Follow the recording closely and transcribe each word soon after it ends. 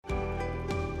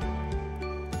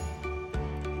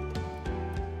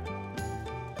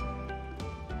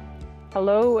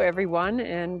Hello, everyone,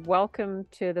 and welcome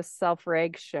to the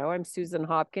Self-Reg Show. I'm Susan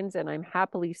Hopkins, and I'm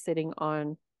happily sitting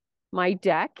on my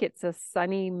deck. It's a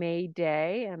sunny May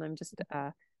day, and I'm just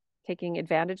taking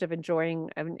advantage of enjoying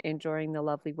the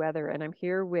lovely weather. And I'm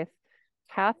here with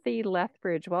Kathy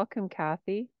Lethbridge. Welcome,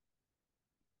 Kathy.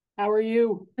 How are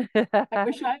you?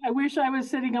 I wish I was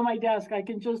sitting on my desk. I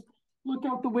can just look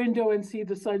out the window and see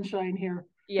the sunshine here.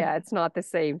 Yeah, it's not the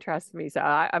same, trust me. So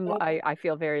Uh, I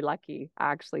feel very lucky.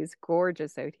 Actually, it's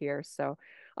gorgeous out here. So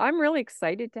I'm really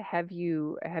excited to have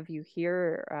you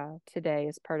here today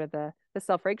as part of the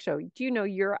Self Reg Show. Do you know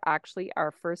you're actually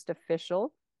our first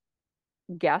official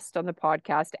guest on the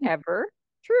podcast ever?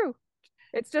 True.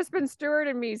 It's just been Stuart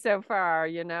and me so far,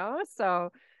 So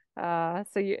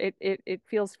it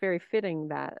feels very fitting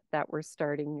that we're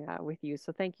starting with you.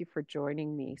 So thank you for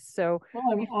joining me. So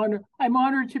well, I'm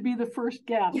honored to be the first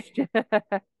guest.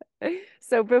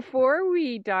 So before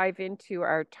we dive into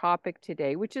our topic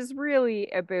today, which is really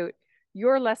about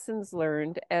your lessons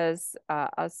learned as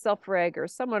a self-reg or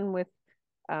someone with,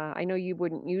 I know you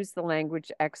wouldn't use the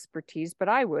language expertise, but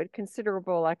I would,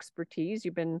 considerable expertise.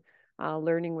 You've been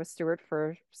learning with Stuart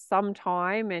for some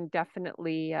time and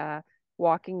definitely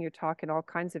walking your talk in all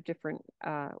kinds of different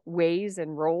ways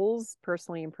and roles,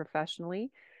 personally and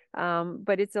professionally.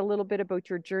 But it's a little bit about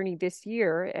your journey this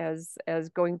year as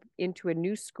going into a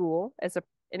new school as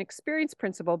an experienced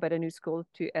principal, but a new school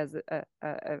to as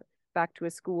back to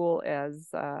a school as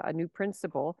a new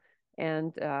principal,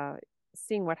 and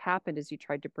seeing what happened as you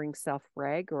tried to bring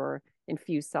self-reg or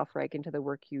infuse self-reg into the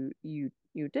work you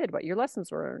did, what your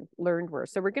lessons were learned were.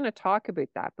 So we're going to talk about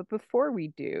that. But before we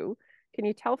do, can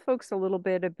you tell folks a little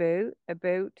bit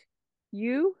about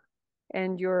you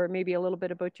and your maybe a little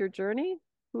bit about your journey?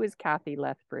 Who is Kathy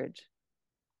Lethbridge?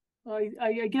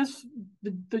 I guess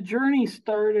the journey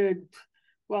started,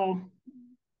 well,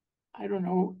 I don't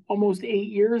know, almost 8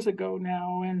 years ago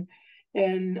now,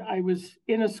 and I was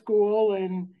in a school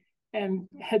and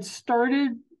had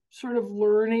started sort of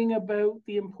learning about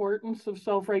the importance of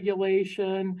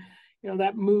self-regulation,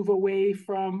 that move away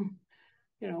from,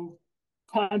 you know,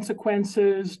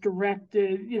 consequences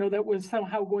directed, that was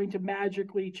somehow going to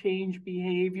magically change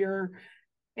behavior,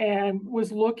 and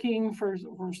was looking for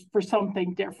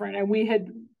something different. And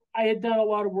I had done a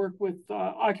lot of work with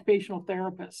occupational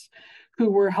therapists who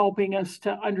were helping us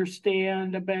to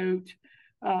understand about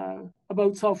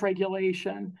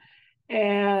self-regulation.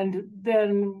 And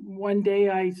then one day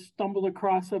I stumbled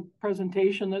across a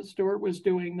presentation that Stuart was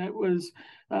doing that was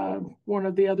one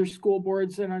of the other school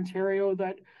boards in Ontario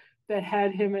that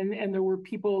had him, and there were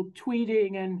people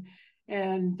tweeting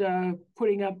and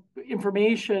putting up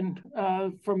information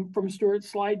from Stuart's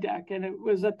slide deck. And it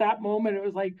was at that moment, it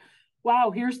was like,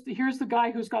 wow, here's the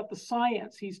guy who's got the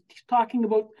science. He's talking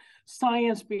about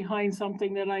science behind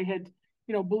something that I had,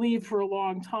 believed for a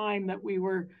long time that we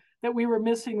were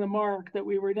missing the mark, that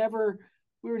we were never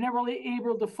really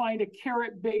able to find a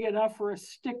carrot big enough or a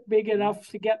stick big enough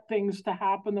to get things to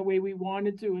happen the way we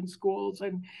wanted to in schools.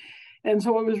 And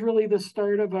so it was really the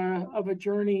start of a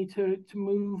journey to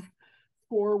move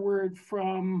forward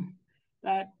from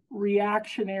that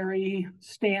reactionary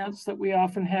stance that we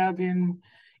often have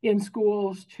in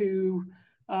schools to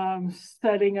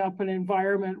setting up an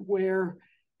environment where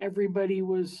everybody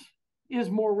is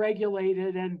more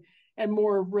regulated and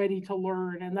more ready to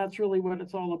learn. And that's really what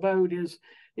it's all about,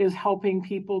 is helping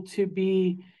people to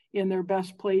be in their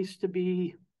best place to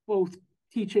be both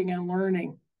teaching and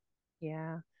learning.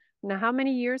 Yeah. Now, how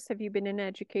many years have you been in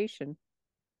education?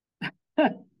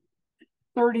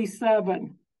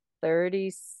 37.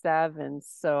 37.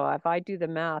 So if I do the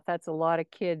math, that's a lot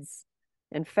of kids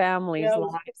and families' Yeah,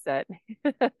 lives that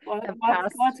have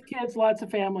lots passed. of kids, lots of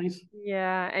families.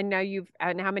 Yeah. And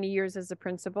how many years as a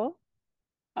principal?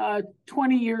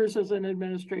 20 years as an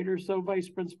administrator, so vice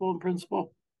principal and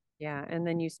principal. Yeah. And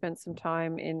then you spent some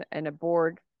time in a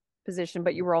board position,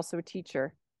 but you were also a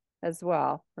teacher as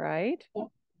well, right?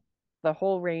 The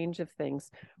whole range of things.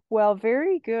 Well,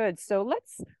 very good. So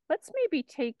let's maybe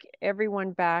take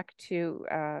everyone back to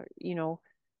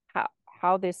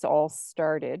how this all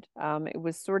started. It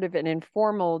was sort of an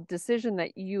informal decision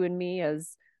that you and me,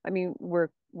 as I mean, we're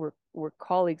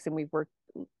colleagues and we've worked,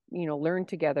 learned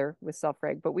together with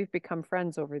Self-Reg, but we've become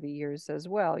friends over the years as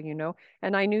well.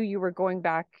 And I knew you were going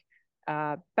back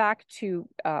to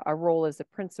a role as a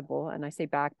principal, and I say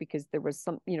back because there was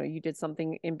you did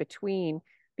something in between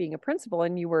being a principal,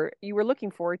 and you were looking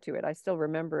forward to it. I still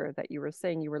remember that you were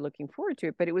saying you were looking forward to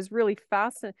it, but it was really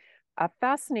a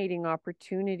fascinating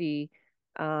opportunity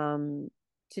to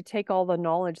take all the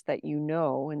knowledge that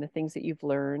and the things that you've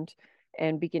learned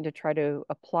and begin to try to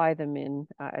apply them in,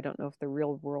 I don't know if the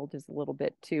real world is a little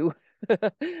bit too,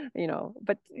 but,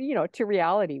 to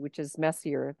reality, which is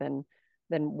messier than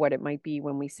what it might be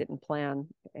when we sit and plan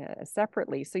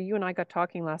separately. So you and I got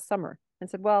talking last summer and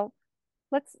said, well,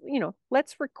 let's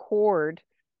record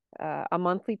a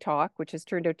monthly talk, which has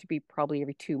turned out to be probably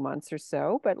every 2 months or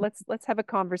so, but let's have a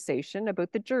conversation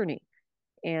about the journey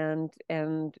and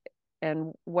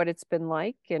what it's been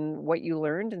like and what you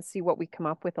learned, and see what we come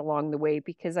up with along the way.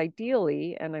 Because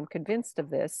ideally, and I'm convinced of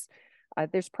this,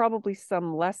 there's probably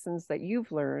some lessons that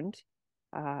you've learned,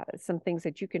 some things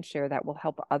that you can share that will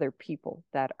help other people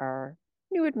that are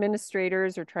new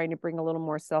administrators or trying to bring a little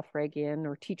more self-reg in,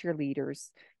 or teacher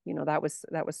leaders. That was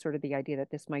sort of the idea,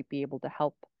 that this might be able to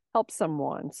help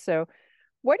someone. So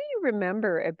what do you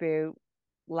remember about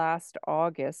last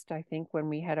August, I think, when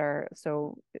we had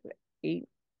so 8,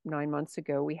 9 months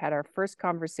ago, we had our first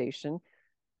conversation.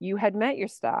 You had met your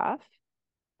staff,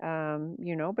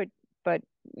 but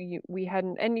we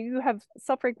hadn't, and you have,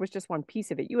 self-reg was just one piece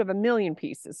of it. You have a million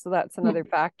pieces. So that's another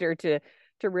factor to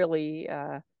really,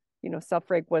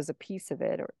 self-reg was a piece of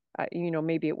it, or,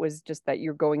 maybe it was just that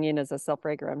you're going in as a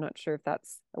self-regger. I'm not sure if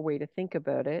that's a way to think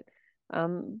about it.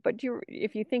 But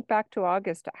if you think back to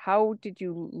August, how did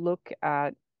you look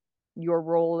at your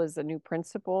role as a new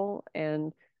principal,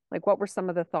 and like, what were some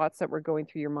of the thoughts that were going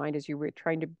through your mind as you were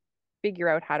trying to figure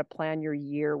out how to plan your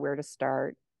year, where to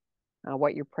start,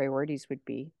 what your priorities would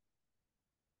be?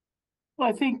 Well,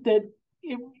 I think that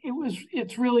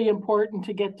it's really important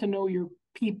to get to know your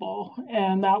people,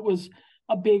 and that was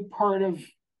a big part of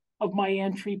my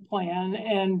entry plan,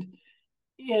 and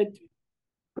the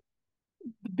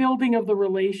building of the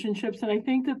relationships. And I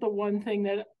think that the one thing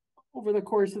that over the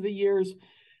course of the years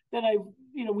that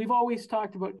we've always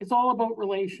talked about, it's all about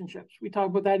relationships. We talk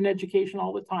about that in education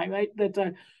all the time, right? That's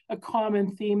a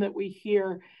common theme that we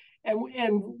hear.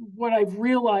 And what I've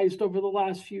realized over the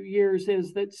last few years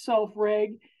is that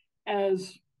self-reg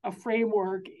as a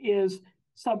framework is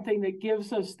something that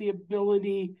gives us the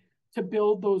ability to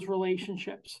build those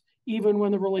relationships, even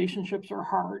when the relationships are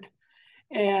hard.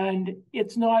 And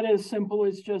it's not as simple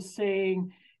as just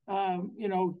saying,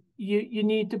 you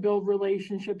need to build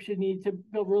relationships. You need to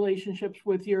build relationships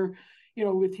with your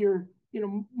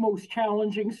most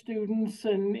challenging students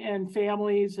and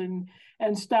families and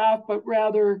staff, but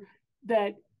rather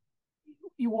that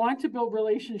you want to build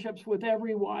relationships with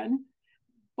everyone,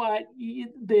 but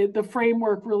the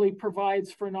framework really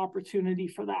provides for an opportunity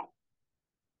for that.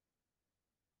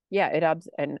 Yeah,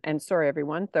 and sorry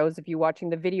everyone, those of you watching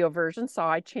the video version saw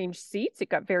I changed seats. It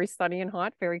got very sunny and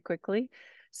hot very quickly.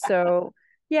 So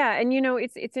yeah, and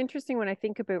it's interesting when I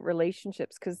think about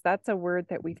relationships, because that's a word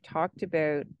that we've talked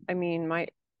about. I mean,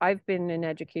 I've been in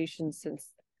education since,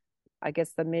 I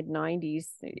guess, the mid 90s,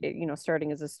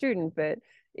 starting as a student, but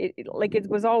it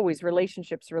was always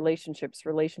relationships, relationships,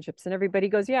 relationships. And everybody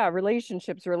goes, yeah,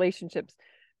 relationships, relationships.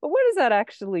 But what does that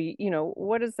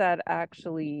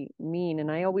actually mean?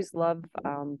 And I always love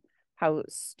how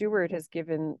Stuart has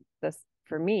given this,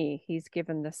 for me, he's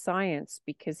given the science,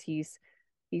 because he's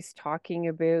talking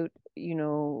about,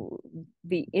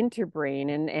 the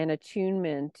interbrain and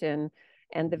attunement and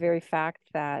the very fact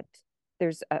that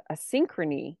there's a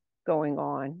synchrony going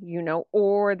on,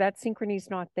 or that synchrony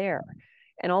is not there.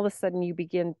 And all of a sudden you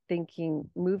begin thinking,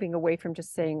 moving away from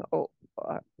just saying,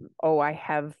 I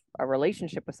have a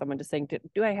relationship with someone, to saying,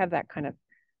 do I have that kind of,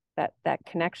 that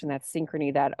connection, that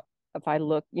synchrony, that if I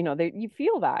look, you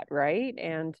feel that, right?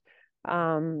 And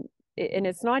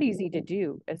it's not easy to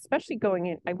do, especially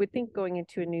I would think going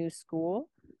into a new school.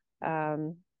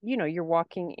 You're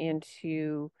walking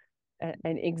into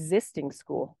an existing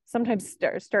school. Sometimes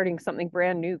starting something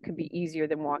brand new can be easier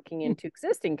than walking into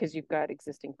existing, because you've got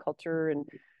existing culture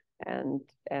and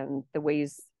the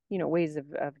ways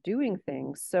of doing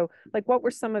things. So, like, what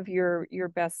were some of your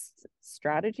best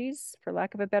strategies, for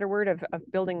lack of a better word, of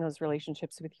building those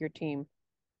relationships with your team?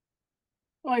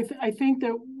 Well, I think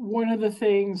that one of the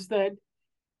things that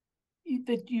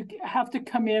you have to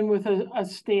come in with a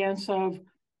stance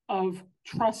of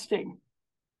trusting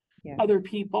other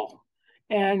people.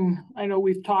 And I know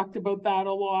we've talked about that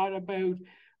a lot, about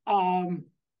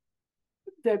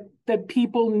that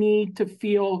people need to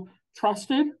feel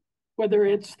trusted, whether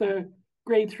it's the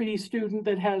grade 3 student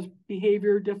that has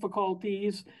behavior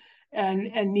difficulties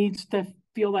and needs to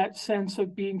feel that sense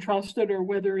of being trusted, or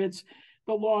whether it's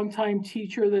the longtime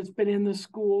teacher that's been in the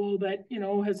school that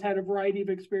has had a variety of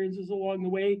experiences along the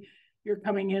way. You're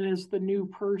coming in as the new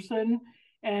person,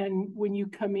 and when you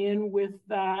come in with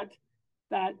that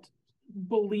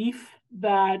belief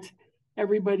that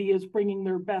everybody is bringing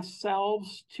their best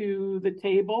selves to the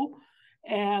table,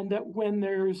 and that when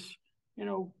there's,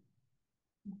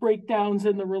 breakdowns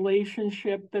in the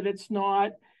relationship, that it's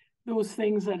not those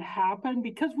things that happen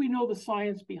because we know the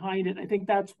science behind it. I think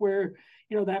that's where,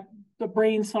 that the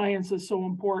brain science is so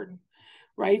important,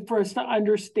 right? For us to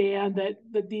understand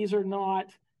that these are not,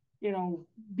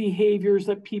 behaviors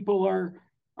that people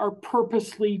are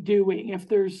purposely doing. If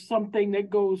there's something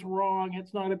that goes wrong,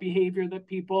 it's not a behavior that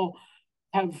people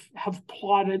have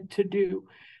plotted to do.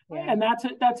 Yeah. And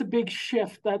that's a big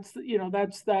shift. That's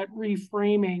that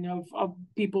reframing of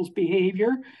people's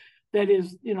behavior that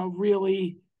is,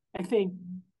 really, I think,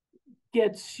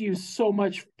 gets you so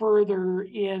much further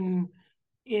in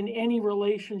any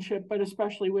relationship, but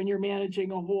especially when you're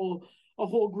managing a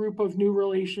whole group of new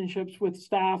relationships with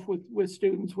staff, with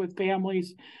students, with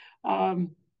families,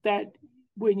 that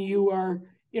when you are,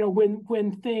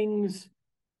 when things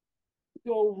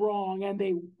go wrong, and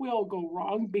they will go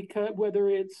wrong, because whether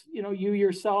it's, you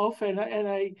yourself, and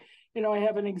I, I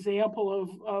have an example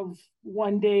of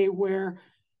one day where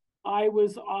I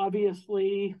was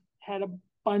obviously had a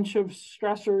bunch of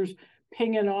stressors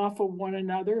pinging off of one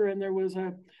another, and there was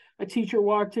a teacher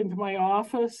walked into my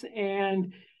office,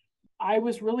 and I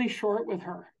was really short with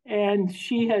her, and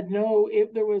she had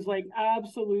there was like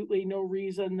absolutely no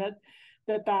reason that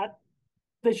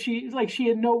she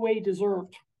had no way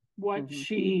deserved what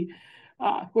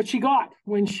what she got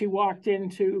when she walked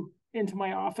into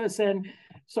my office. And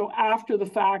so after the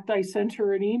fact, I sent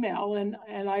her an email, and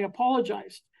I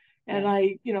apologized. And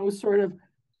I, sort of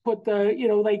put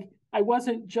the, I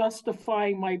wasn't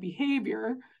justifying my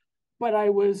behavior, but I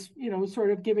was,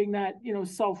 sort of giving that,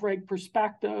 self-reg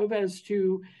perspective as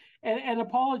to, and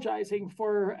apologizing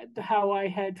for how I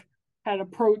had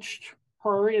approached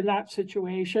her in that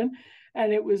situation.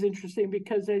 And it was interesting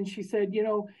because then she said,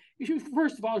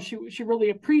 first of all, she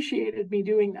really appreciated me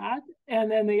doing that. And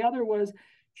then the other was,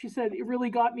 she said, it really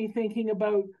got me thinking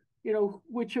about,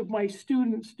 which of my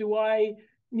students do I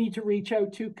need to reach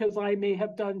out to, because I may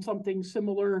have done something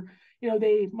similar.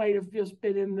 They might have just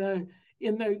been in the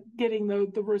getting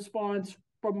the response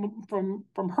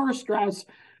from her stress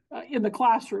in the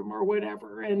classroom or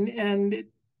whatever. And it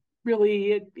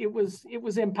really, it was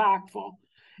impactful.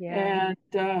 Yeah.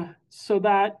 And so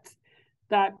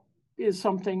that is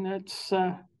something that's,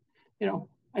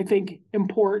 I think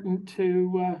important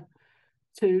to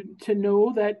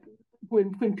know, that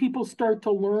when people start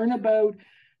to learn about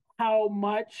how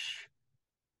much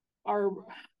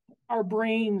our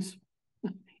brains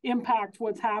impact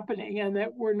what's happening, and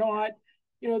that we're not,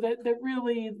 that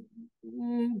really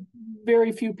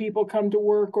very few people come to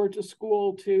work or to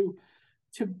school to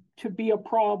be a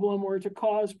problem or to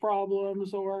cause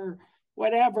problems or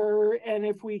whatever. And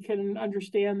if we can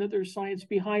understand that there's science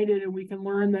behind it, and we can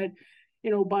learn that,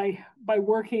 by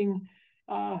working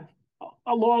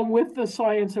along with the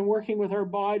science and working with our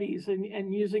bodies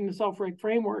and using the self-reg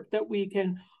framework, that we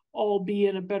can all be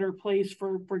in a better place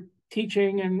for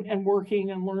teaching and working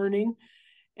and learning.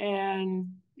 And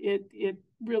it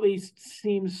really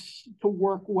seems to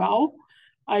work well.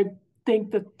 I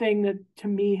think the thing that to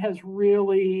me has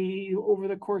really, over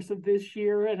the course of this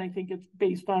year, and I think it's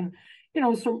based on,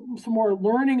 some more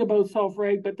learning about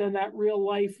self-reg, but then that real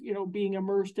life, being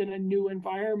immersed in a new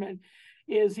environment,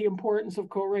 is the importance of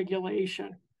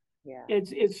co-regulation. Yeah.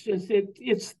 It's just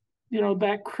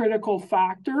that critical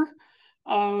factor.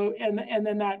 And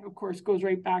then that, of course, goes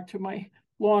right back to my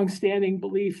long-standing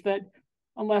belief that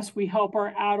unless we help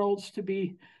our adults to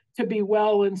be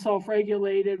well and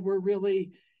self-regulated, we're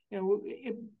really,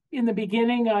 in the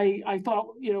beginning, I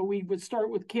thought, we would start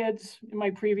with kids. In my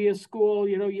previous school,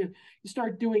 you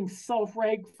start doing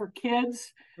self-reg for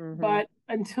kids, but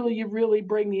until you really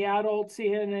bring the adults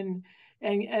in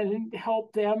and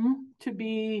help them to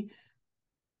be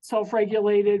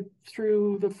self-regulated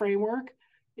through the framework,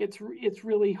 it's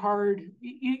really hard.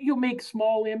 You'll make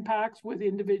small impacts with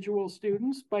individual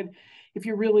students, but if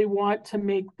you really want to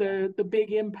make the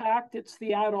big impact, it's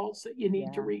the adults that you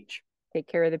need to reach. Take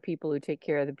care of the people who take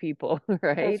care of the people, right?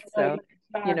 That's right. So,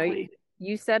 exactly.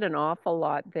 You said an awful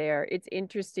lot there. It's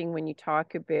interesting when you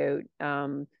talk about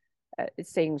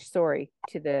saying sorry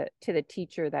to the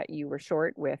teacher that you were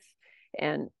short with.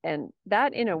 And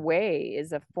that, in a way,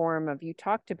 is a form of, you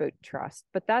talked about trust,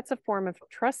 but that's a form of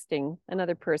trusting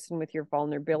another person with your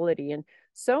vulnerability. And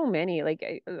so many,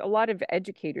 like a lot of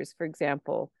educators, for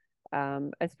example,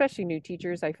 especially new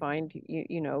teachers, I find,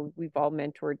 we've all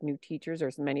mentored new teachers, or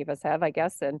as many of us have, I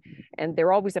guess, and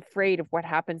they're always afraid of what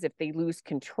happens if they lose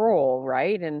control,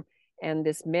 right? And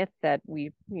this myth that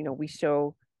we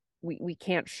show we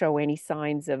can't show any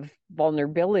signs of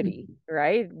vulnerability,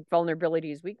 right?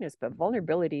 Vulnerability is weakness, but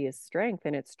vulnerability is strength,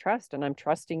 and it's trust. And I'm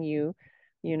trusting you,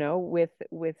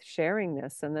 with sharing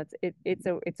this. And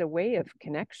it's a way of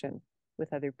connection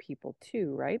with other people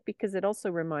too, right? Because it also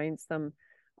reminds them,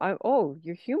 oh,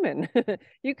 you're human.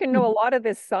 You can know a lot of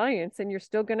this science, and you're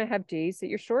still going to have days that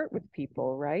you're short with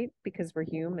people, right? Because we're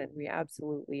human. We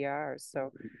absolutely are.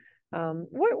 So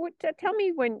tell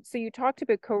me so you talked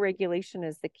about co-regulation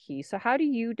as the key. So how do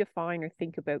you define or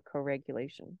think about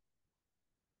co-regulation?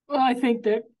 Well, I think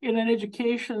that in an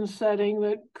education setting,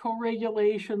 that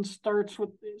co-regulation starts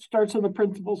in the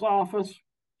principal's office.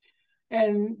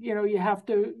 And,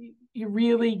 you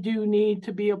really do need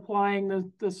to be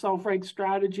applying the self-reg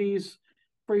strategies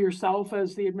for yourself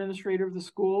as the administrator of the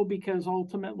school, because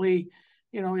ultimately,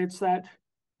 it's that,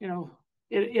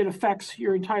 it affects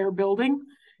your entire building.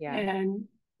 Yeah. And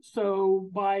so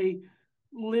by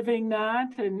living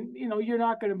that, and, you're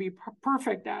not going to be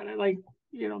perfect at it. Like,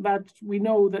 we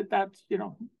know that's,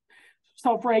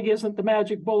 self-reg isn't the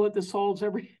magic bullet that solves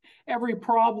every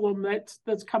problem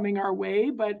that's coming our way,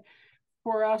 but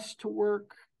for us to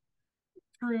work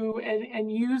through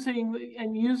and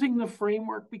using the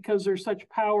framework, because there's such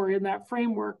power in that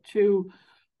framework to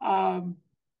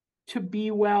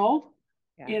be well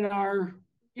in our,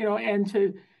 and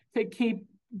to keep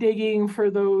digging for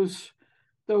those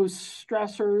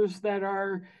stressors that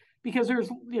are, because there's,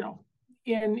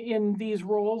 in these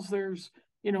roles, there's,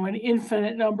 an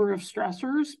infinite number of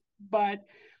stressors, but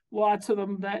lots of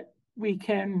them that we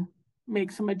can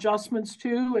make some adjustments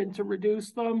to and to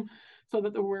reduce them, so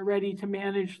that we're ready to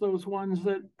manage those ones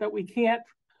that we can't,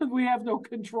 we have no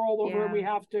control over, and we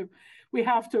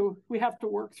have to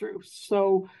work through.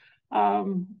 So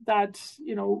that's,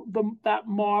 that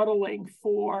modeling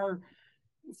for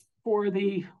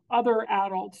the other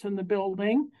adults in the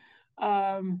building,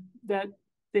 that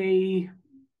they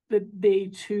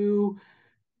too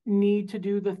need to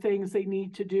do the things they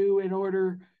need to do in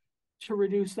order to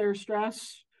reduce their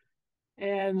stress.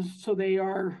 And so they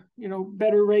are,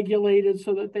 better regulated,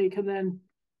 so that they can then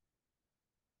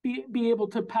be able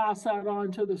to pass that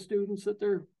on to the students that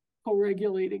they're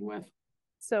co-regulating with.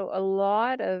 So a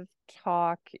lot of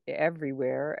talk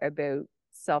everywhere about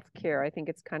self-care. I think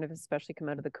it's kind of especially come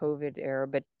out of the COVID era,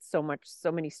 but so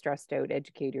many stressed out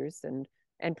educators and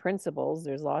principals.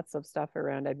 There's lots of stuff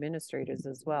around administrators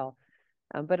as well,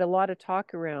 but a lot of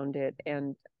talk around it.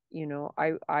 And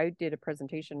I did a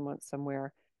presentation once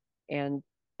somewhere, and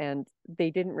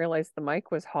they didn't realize the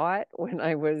mic was hot when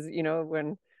I was,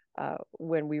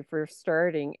 when we were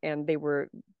starting, and it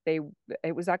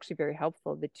was actually very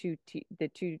helpful. The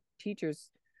two teachers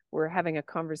were having a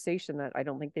conversation that I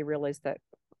don't think they realized that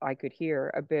I could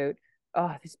hear about,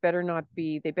 oh,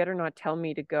 they better not tell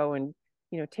me to go and,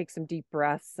 take some deep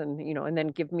breaths, and, and then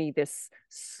give me this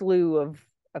slew of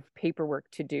paperwork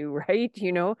to do, right?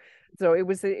 So it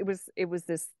was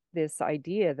this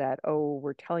idea that, oh,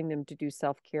 we're telling them to do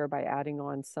self-care by adding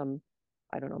on some,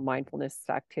 I don't know, mindfulness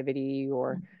activity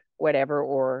or whatever,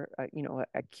 or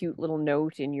a cute little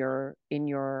note in your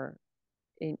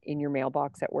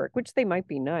mailbox at work, which they might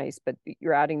be nice, but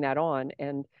you're adding that on,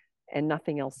 and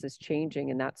nothing else is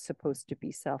changing, and that's supposed to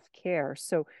be self-care.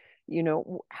 So,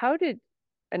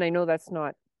 and I know that's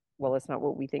not, well, it's not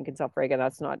what we think in self-reg, and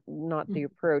that's not the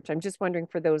approach. I'm just wondering,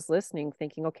 for those listening,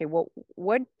 thinking, okay, well,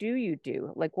 what do you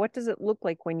do? Like, what does it look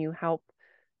like when you help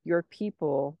your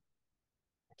people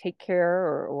take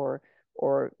care or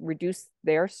reduce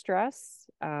their stress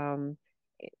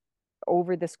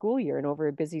over the school year and over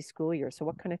a busy school year? So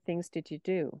what kind of things did you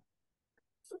do?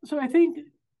 So I think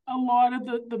a lot of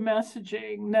the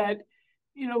messaging that,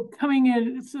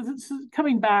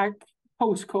 coming back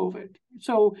post-COVID.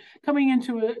 So coming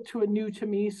into a new to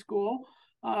me school,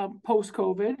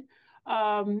 post-COVID,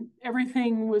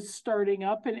 everything was starting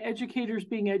up, and educators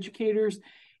being educators,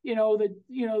 for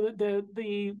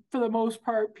the most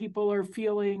part, people are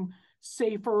feeling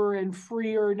safer and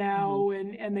freer now,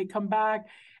 and they come back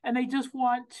and they just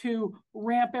want to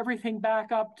ramp everything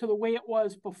back up to the way it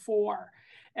was before.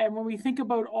 And when we think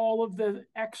about all of the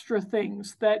extra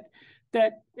things that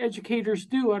educators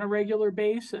do on a regular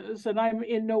basis, and I'm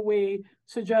in no way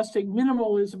suggesting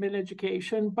minimalism in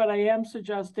education, but I am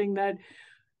suggesting that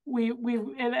I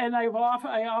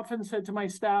often said to my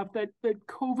staff that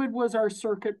COVID was our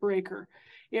circuit breaker.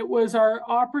 It was our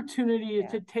opportunity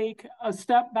to take a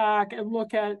step back and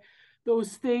look at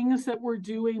those things that we're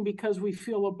doing because we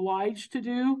feel obliged to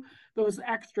do, those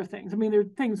extra things. I mean, there are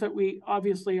things that we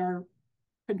obviously are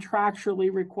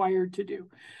contractually required to do.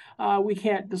 We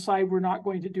can't decide we're not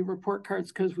going to do report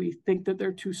cards because we think that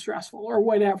they're too stressful or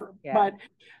whatever. Yeah. But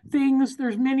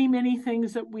there's many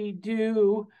things that we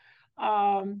do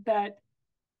that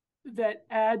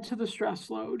add to the stress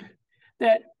load,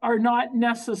 that are not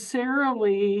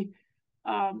necessarily,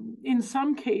 in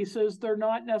some cases, they're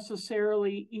not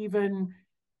necessarily even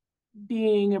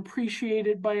being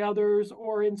appreciated by others,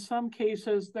 or in some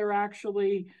cases, they're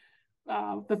actually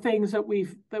the things that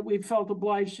we've felt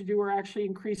obliged to do are actually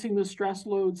increasing the stress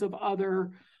loads of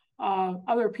other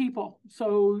people.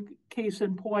 So case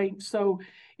in point, so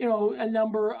a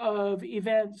number of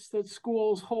events that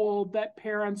schools hold that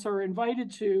parents are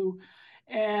invited to,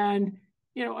 and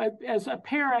as a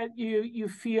parent, you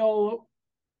feel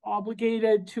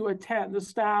obligated to attend. The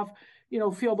staff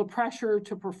feel the pressure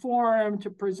to perform, to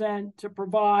present, to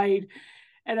provide.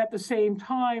 And at the same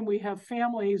time, we have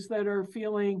families that are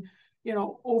feeling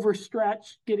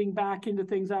overstretched, getting back into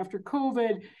things after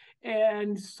COVID.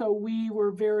 And so we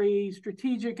were very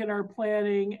strategic in our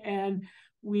planning, and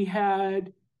we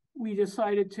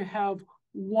decided to have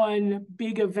one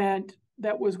big event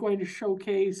that was going to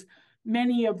showcase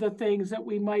many of the things that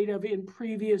we might have in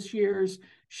previous years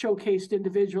showcased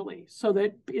individually, so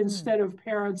that instead of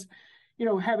parents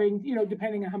having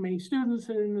depending on how many students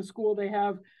in the school they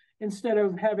have, instead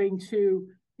of having to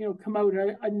come out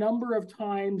a number of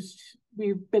times,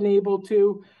 we've been able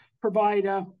to provide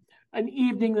an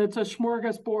evening that's a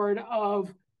smorgasbord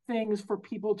of things for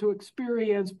people to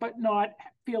experience, but not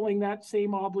feeling that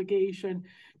same obligation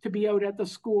to be out at the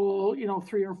school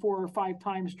 3 or 4 or 5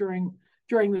 times during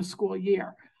the school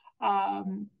year.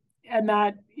 And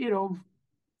that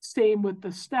same with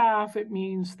the staff, it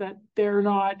means that they're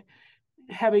not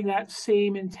having that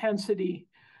same intensity.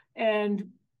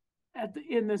 And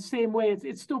in the same way,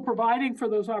 it's still providing for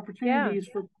those opportunities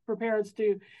for parents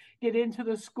to get into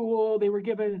the school. They were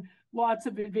given lots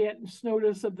of advance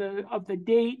notice of the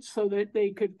date, so that they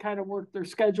could kind of work their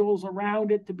schedules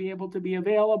around it to be able to be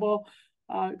available.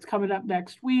 It's coming up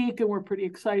next week, and we're pretty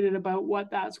excited about what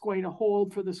that's going to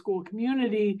hold for the school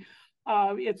community.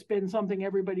 It's been something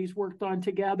everybody's worked on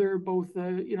together, both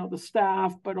the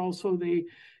staff, but also the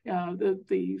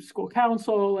school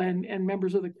council and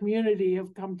members of the community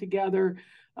have come together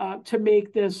to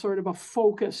make this sort of a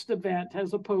focused event,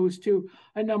 as opposed to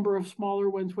a number of smaller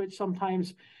ones, which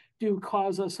sometimes do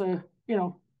cause us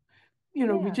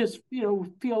we just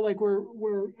feel like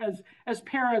we're as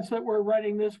parents, that we're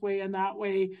running this way and that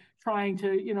way, trying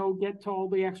to get to all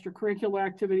the extracurricular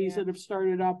activities that have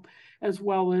started up, as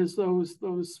well as those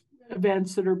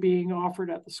events that are being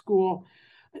offered at the school.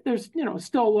 There's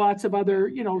still lots of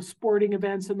other sporting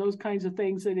events and those kinds of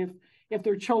things, and if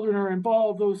their children are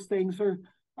involved, those things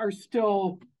are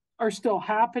still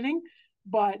happening.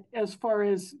 But as far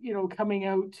as coming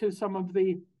out to some of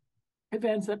the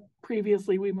events that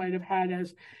previously we might have had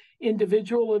as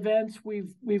individual events,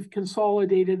 we've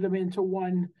consolidated them into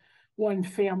one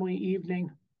family evening.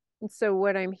 And so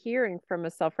what I'm hearing from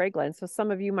a self-reg lens, so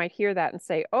some of you might hear that and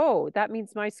say, oh, that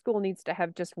means my school needs to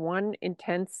have just one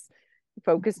intense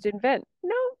focused event.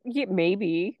 No,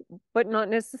 maybe, but not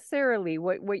necessarily.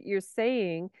 What you're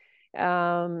saying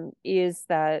is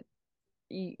that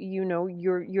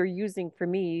you're using, for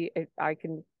me, I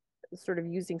can sort of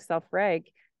using self-reg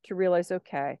to realize,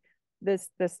 okay, the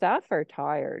staff are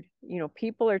tired.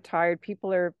 People are tired.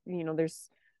 People are, there's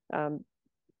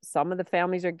some of the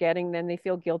families are getting, then they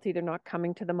feel guilty. They're not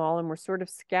coming to them all, and we're sort of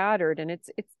scattered. And it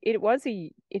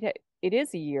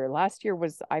is a year. Last year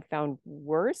was, I found,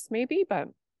 worse maybe, but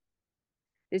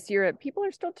this year people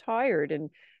are still tired.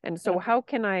 And so how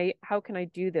can I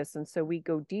do this? And so we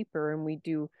go deeper and we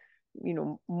do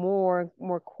more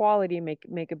quality,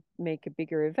 make a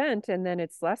bigger event, and then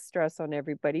it's less stress on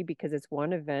everybody because it's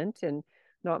one event and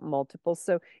not multiple.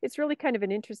 So it's really kind of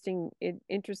an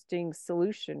interesting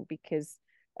solution, because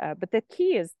but the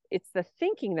key is it's the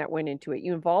thinking that went into it.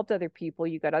 You involved other people,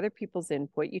 you got other people's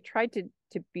input, you tried to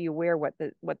be aware what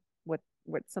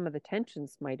some of the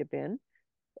tensions might have been,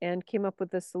 and came up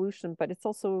with a solution. But it's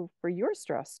also for your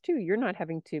stress too. You're not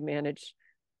having to manage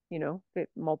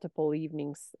multiple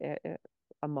evenings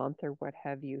a month or what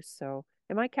have you. So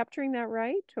am I capturing that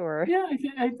right? Or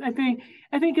I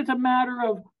think it's a matter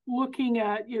of looking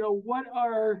at what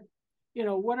are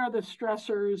the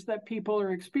stressors that people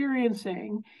are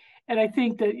experiencing. And I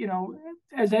think that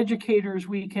as educators,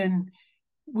 we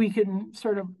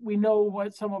know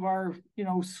what some of our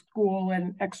school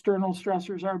and external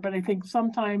stressors are, but I think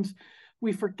sometimes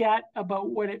we forget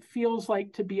about what it feels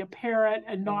like to be a parent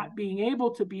and not being able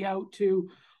to be out to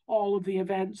all of the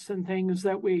events and things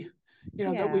that we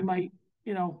that we might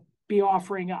be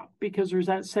offering up, because there's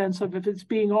that sense of, if it's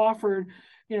being offered,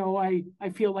 I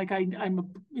feel like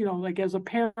I'm, like as a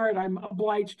parent, I'm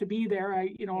obliged to be there.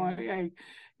 I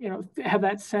have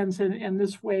that sense, and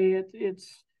this way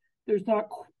there's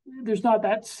not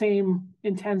that same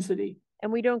intensity.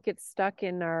 And we don't get stuck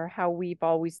in our how we've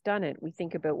always done it. We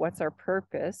think about what's our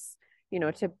purpose,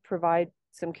 to provide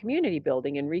some community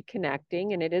building and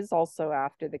reconnecting. And it is also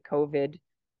after the COVID,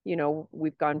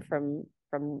 we've gone from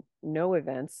no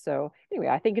events. So anyway,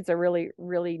 I think it's a really,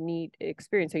 really neat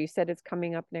experience. So you said it's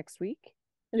coming up next week?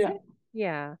 Is Yeah. it?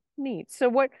 Yeah, neat.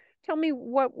 So tell me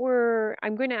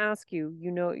I'm going to ask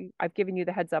you, I've given you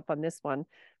the heads up on this one,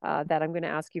 that I'm going to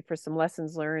ask you for some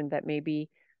lessons learned that maybe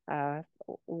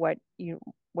what you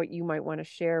might want to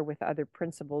share with other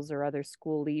principals or other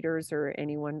school leaders or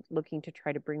anyone looking to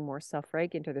try to bring more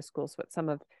self-reg into the schools, what some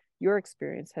of your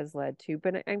experience has led to.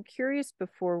 But I'm curious,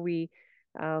 before we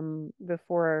go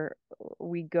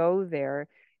there,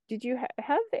 did you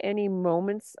have any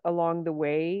moments along the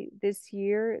way this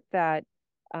year that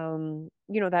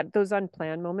that those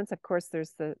unplanned moments? Of course,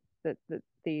 there's the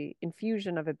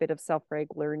infusion of a bit of self-reg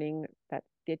learning that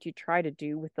you try to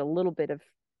do with a little bit of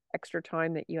extra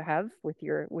time that you have with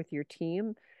your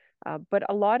team, but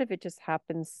a lot of it just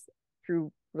happens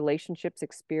through relationships,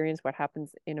 experience, what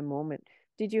happens in a moment.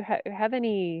 Did you have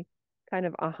any kind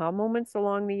of aha moments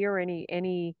along the year?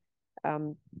 Any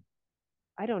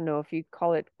I don't know if you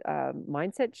call it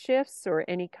mindset shifts, or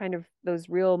any kind of those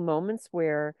real moments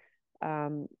where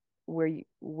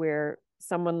where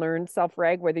someone learned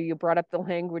self-reg, whether you brought up the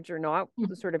language or not,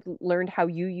 sort of learned how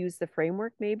you use the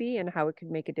framework maybe, and how it could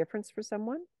make a difference for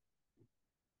someone?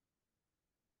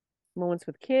 Moments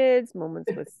with kids,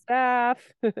 moments with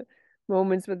staff,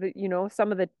 moments with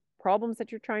some of the problems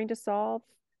that you're trying to solve,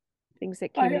 things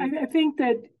that came in. I think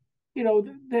that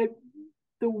that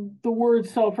the word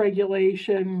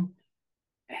self-regulation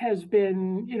has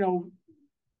been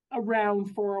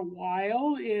around for a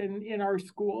while in our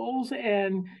schools,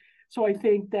 and so I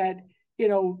think that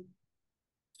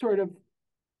sort of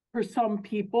for some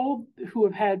people who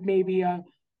have had maybe a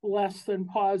less than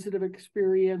positive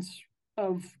experience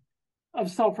of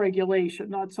self-regulation,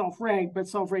 not self-reg, but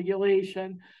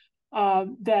self-regulation,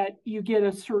 that you get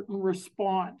a certain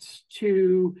response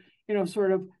to,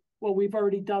 sort of, well, we've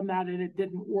already done that and it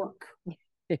didn't work.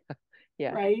 Yeah.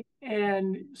 Yeah. Right.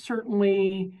 And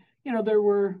certainly, there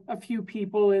were a few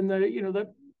people in the,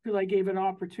 that I gave an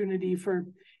opportunity for,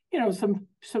 some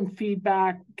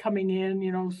feedback coming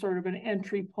in, sort of an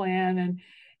entry plan.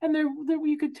 And there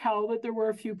you could tell that there were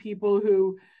a few people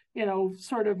who,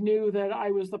 sort of knew that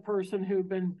I was the person who'd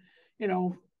been,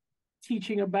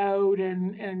 teaching about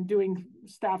and doing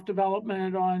staff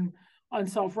development on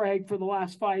self-reg for the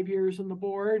last 5 years in the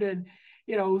board. And,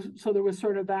 so there was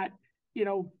sort of that,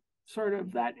 sort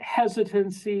of that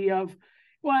hesitancy of,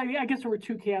 well, I guess there were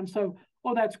two camps of,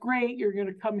 well, that's great, you're going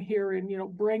to come here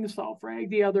and, bring self-reg.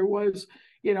 The other was,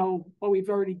 well, we've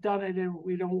already done it and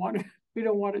we don't want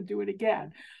to do it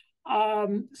again.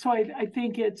 So I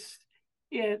think it's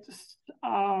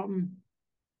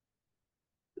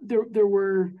there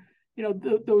were,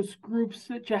 those groups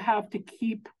that you have to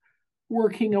keep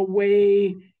working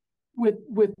away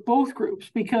with both groups,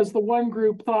 because the one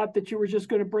group thought that you were just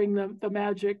going to bring the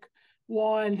magic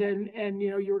wand and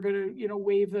you were going to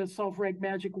wave the self-reg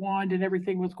magic wand and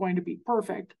everything was going to be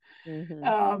perfect.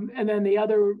 Mm-hmm. And then the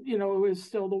other is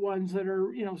still the ones that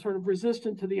are sort of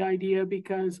resistant to the idea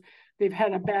because they've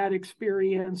had a bad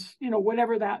experience,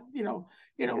 whatever that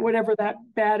whatever that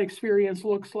bad experience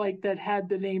looks like that had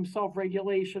the name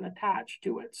self-regulation attached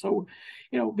to it. So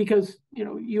because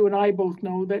you and I both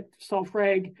know that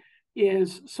self-reg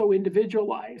is so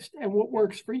individualized, and what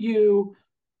works for you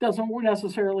doesn't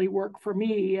necessarily work for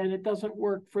me, and it doesn't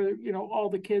work for all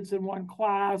the kids in one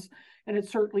class, and it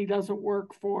certainly doesn't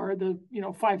work for the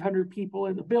 500 people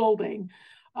in the building.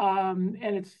 And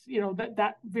it's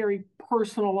that very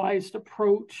personalized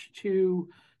approach to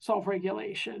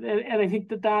self-regulation, and I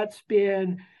think that's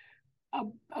been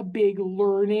a big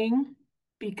learning,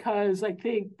 because I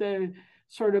think the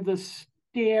sort of the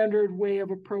standard way of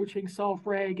approaching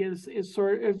self-reg is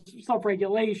sort of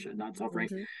self-regulation, not self-reg.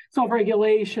 Mm-hmm.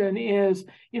 Self-regulation is,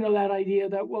 that idea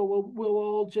that, well, we'll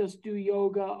all just do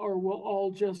yoga, or we'll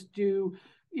all just do,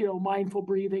 mindful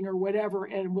breathing or whatever,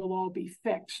 and we'll all be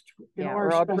fixed. Yeah,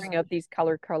 or I'll bring out these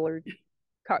colored cards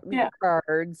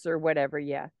or whatever.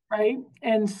 Yeah. Right.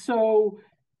 And so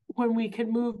when we can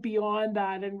move beyond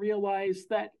that and realize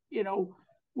that,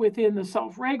 within the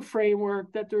self-reg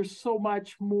framework, that there's so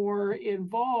much more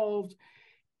involved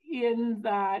in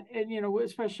that, and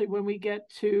especially when we get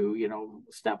to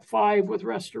step 5 with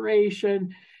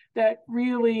restoration, that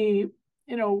really,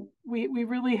 we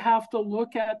really have to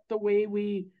look at the way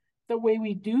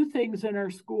we do things in our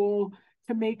school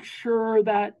to make sure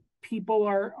that people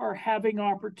are having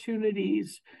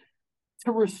opportunities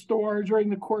to restore during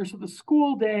the course of the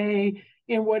school day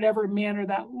in whatever manner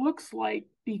that looks like,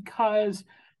 because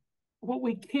what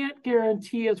we can't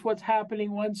guarantee is what's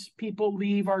happening once people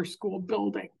leave our school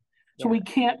building. So Yeah. we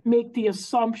can't make the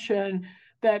assumption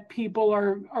that people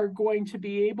are going to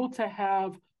be able to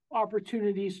have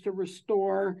opportunities to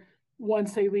restore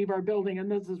once they leave our building.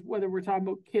 And this is whether we're talking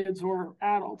about kids or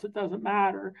adults, it doesn't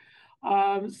matter.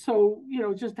 So,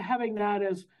 just having that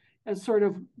as sort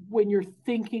of when you're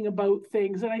thinking about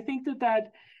things. And I think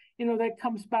that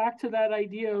comes back to that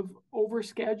idea of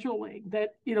overscheduling,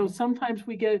 that, sometimes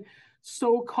we get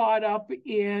so caught up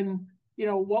in,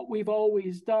 what we've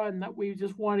always done, that we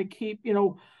just want to keep,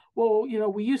 well,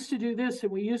 we used to do this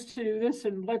and we used to do this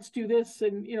and let's do this.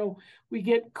 And, we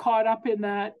get caught up in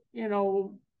that,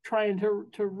 trying to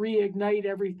reignite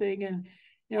everything. And,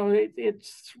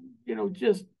 it's,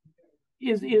 just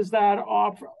is that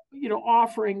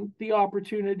offering the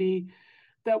opportunity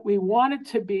that we want it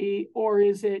to be, or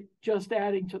is it just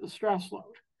adding to the stress load?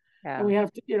 Yeah. And we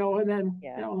have to, and then,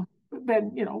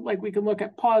 like we can look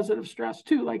at positive stress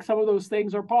too. Like some of those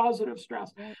things are positive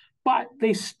stress, but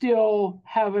they still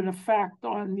have an effect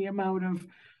on the amount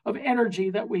of energy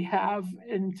that we have,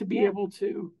 and to be able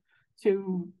to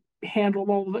handle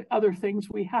all the other things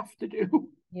we have to do.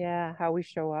 Yeah, how we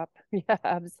show up. Yeah,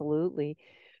 absolutely.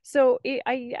 So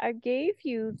I gave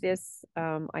you this,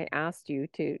 I asked you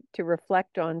to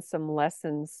reflect on some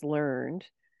lessons learned,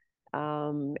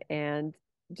 and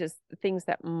just things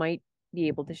that might be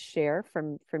able to share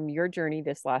from your journey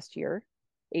this last year,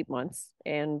 8 months,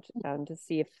 and to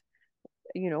see if,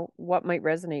 what might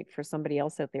resonate for somebody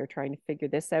else out there trying to figure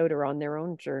this out or on their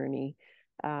own journey.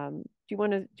 Do you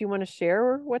want to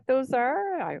share what those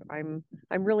are? I'm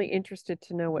really interested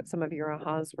to know what some of your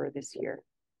ahas were this year.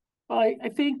 I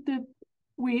think that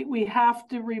we have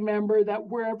to remember that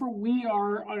wherever we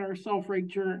are on our self-reg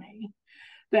journey,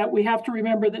 that we have to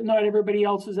remember that not everybody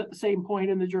else is at the same point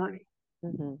in the journey.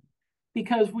 Mm-hmm.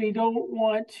 Because we don't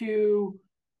want to,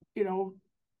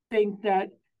 think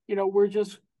that,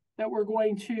 we're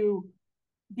going to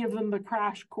give them the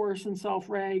crash course in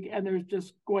self-reg and they're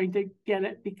just going to get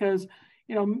it, because,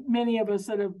 many of us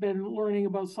that have been learning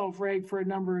about self-reg for a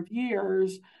number of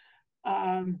years,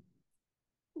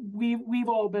 we've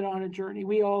all been on a journey.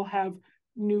 We all have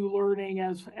new learning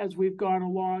as we've gone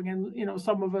along, and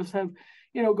some of us have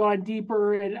gone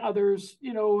deeper, and others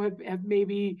have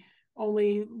maybe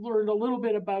only learned a little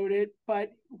bit about it.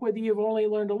 But whether you've only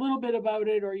learned a little bit about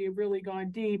it or you've really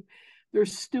gone deep,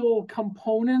 there's still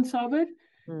components of it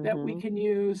that we can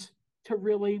use to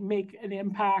really make an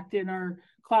impact in our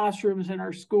classrooms and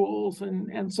our schools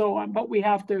and so on. But we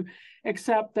have to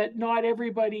accept that not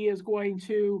everybody is going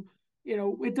to,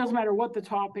 it doesn't matter what the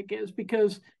topic is,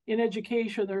 because in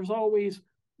education, there's always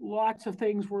lots of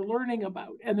things we're learning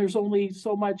about, and there's only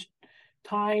so much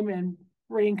time and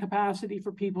brain capacity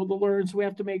for people to learn. So we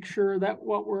have to make sure that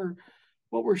what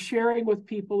we're sharing with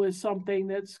people is something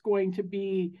that's going to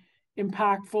be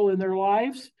impactful in their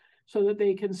lives, so that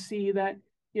they can see that,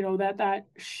 that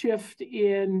shift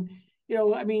in,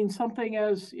 something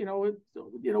as,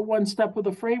 one step of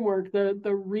the framework, the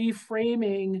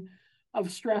reframing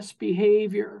of stress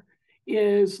behavior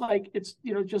is like, it's,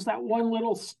 just that one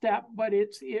little step, but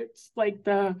it's like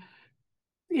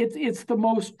it's the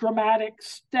most dramatic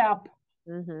step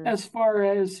as far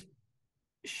as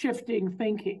shifting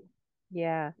thinking.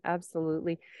 Yeah,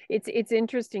 absolutely. It's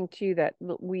interesting too that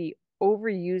we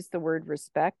overuse the word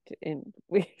respect, and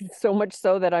we so much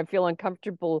so that I feel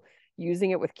uncomfortable using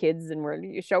it with kids, and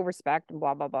you show respect and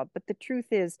blah blah blah. But the truth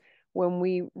is, when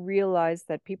we realize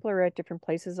that people are at different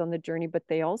places on the journey, but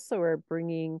they also are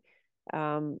bringing,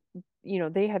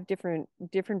 they have different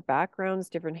backgrounds,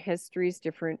 different histories,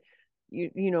 different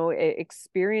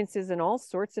experiences, and all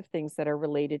sorts of things that are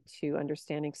related to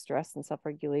understanding stress and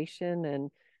self-regulation,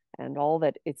 and all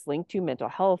that it's linked to, mental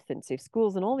health and safe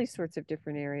schools and all these sorts of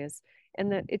different areas. And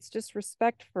that it's just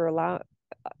respect for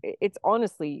it's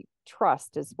honestly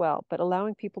trust as well, but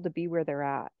allowing people to be where they're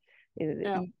at.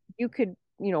 Yeah. You could,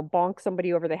 bonk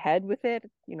somebody over the head with it.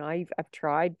 I've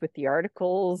tried with the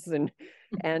articles, and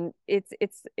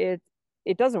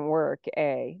it doesn't work,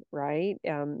 right?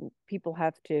 People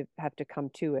have to come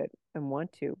to it and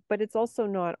want to, but it's also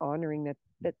not honoring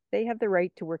that they have the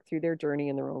right to work through their journey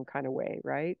in their own kind of way,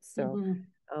 right? So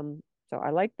so I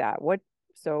like that.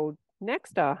 So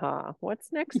Next,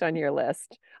 what's next on your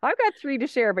list? I've got three to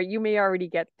share, but you may already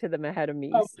get to them ahead of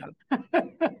me. Oh. So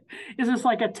Is this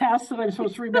like a test that I'm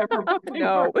supposed to remember what they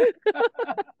no, were?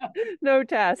 no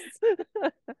tests.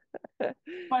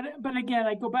 But again,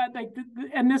 I go back like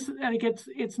and this and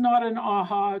it's not an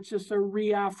aha, it's just a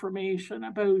reaffirmation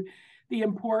about the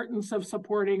importance of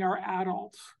supporting our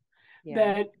adults.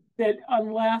 Yeah. That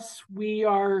unless we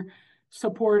are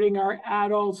supporting our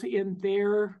adults in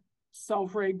their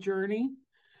self-reg journey,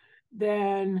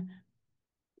 then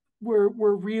we're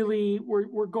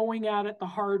going at it the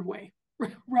hard way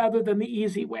rather than the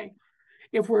easy way.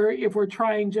 If we're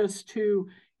trying just to,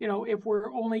 if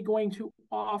we're only going to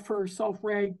offer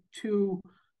self-reg to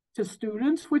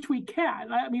students, which we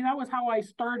can. I mean, that was how I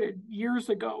started years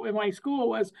ago in my school.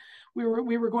 Was we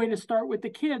were going to start with the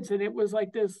kids, and it was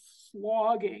like this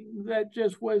slogging that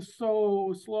just was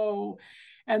so slow.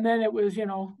 And then it was,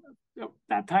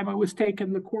 that time I was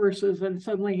taking the courses, and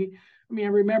suddenly, I mean, I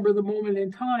remember the moment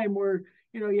in time where,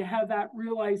 you have that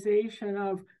realization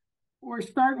of we're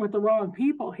starting with the wrong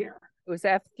people here. It was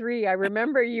F3. I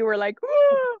remember you were like,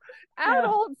 "Whoa, Yeah.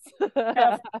 adults."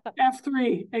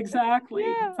 F3, exactly.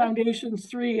 Yeah. Foundations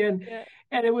 3. Yeah.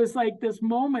 And it was like this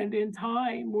moment in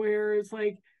time where it's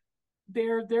like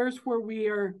there's where we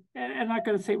are, and I'm not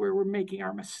going to say where we're making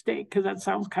our mistake because that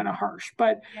sounds kind of harsh,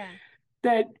 but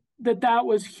Yeah. that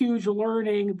was huge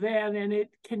learning then, and it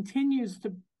continues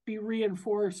to be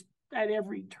reinforced at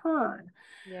every turn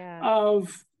Yeah.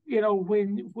 of,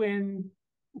 when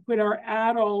our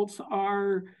adults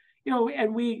are,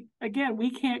 and we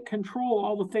can't control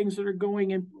all the things that are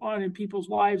going on in people's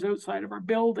lives outside of our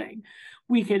building.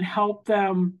 We can help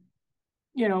them,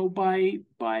 by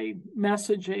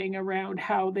messaging around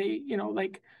how they,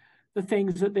 like the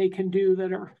things that they can do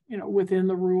that are, within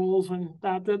the rules, and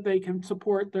that they can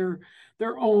support their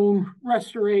own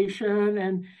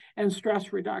restoration and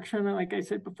stress reduction. And like I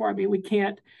said before, I mean, we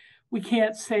can't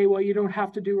say, well, you don't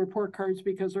have to do report cards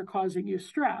because they're causing you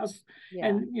stress. Yeah.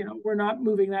 And, we're not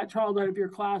moving that child out of your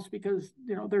class because,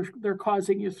 they're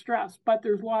causing you stress. But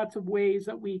there's lots of ways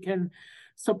that we can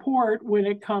support when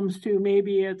it comes to,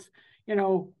 maybe it's,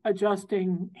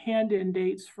 adjusting hand-in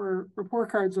dates for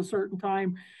report cards a certain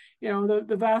time.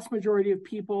 The vast majority of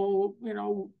people,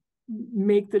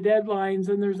 make the deadlines,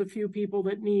 and there's a few people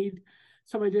that need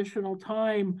some additional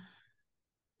time.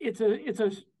 It's a,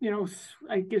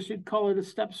 I guess you'd call it a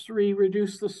steps 3,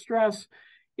 reduce the stress.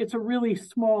 It's a really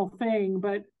small thing,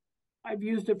 but I've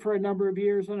used it for a number of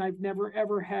years, and I've never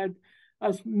ever had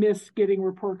us miss getting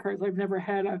report cards. I've never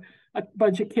had a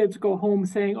bunch of kids go home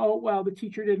saying, "Oh, well, the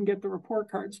teacher didn't get the report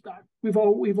cards done." We've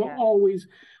always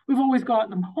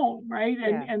gotten them home, right?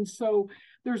 And so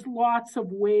there's lots of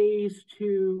ways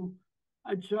to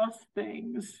adjust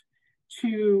things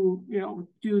to,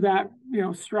 do that,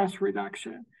 stress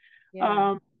reduction.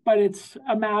 Yeah. But it's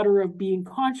a matter of being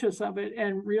conscious of it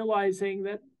and realizing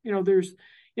that, there's,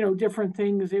 different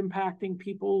things impacting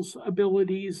people's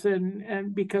abilities,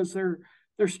 and because their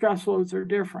stress loads are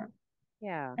different.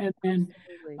 Yeah. And then,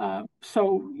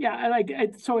 so yeah,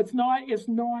 so it's not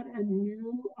a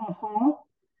new aha.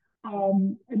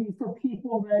 I mean, for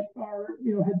people that are,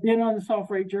 have been on the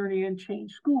self-reg journey and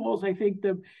changed schools, I think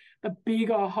the big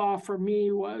aha for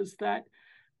me was that,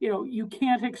 you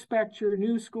can't expect your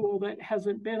new school that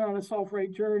hasn't been on a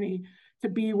self-reg journey to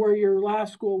be where your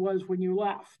last school was when you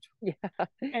left. Yeah.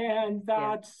 And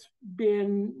that's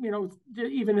been,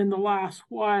 even in the last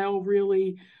while,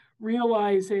 really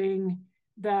realizing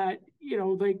that,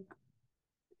 like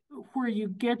where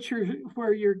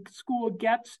your school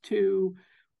gets to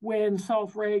when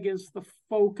self-reg is the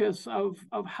focus of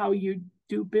how you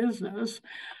do business.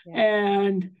 Yeah.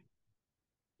 And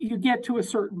you get to a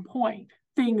certain point,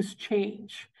 things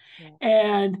change. Yeah.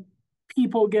 And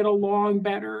people get along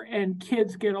better, and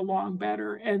kids get along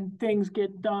better, and things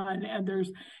get done, and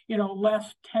there's,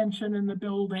 less tension in the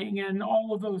building, and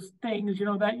all of those things,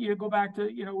 that you go back to,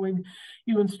 when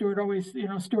you and Stuart always,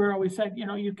 Stuart always said,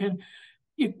 you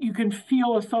can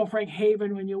feel a self-reg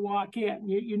haven when you walk in.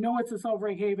 You know it's a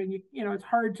self-reg haven. It's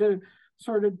hard to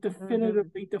sort of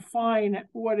definitively define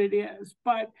what it is,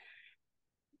 but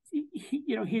he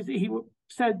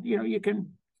said, you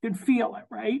can feel it,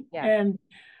 right? Yeah. And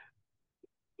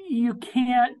you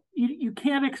can't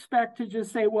expect to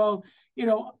just say, well,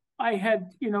 I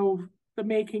had, the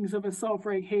makings of a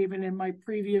self-reg haven in my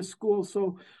previous school,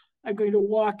 so I'm going to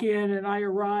walk in and I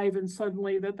arrive, and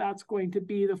suddenly that's going to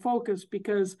be the focus,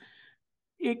 because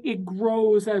it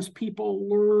grows as people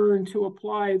learn to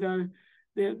apply the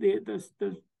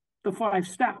 5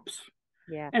 steps.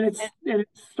 Yeah. And it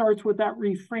starts with that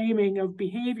reframing of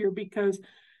behavior, because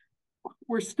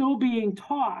we're still being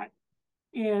taught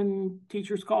in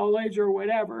teachers college or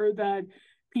whatever, that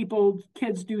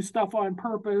kids do stuff on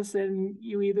purpose, and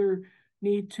you either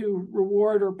need to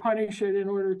reward or punish it in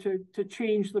order to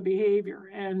change the behavior.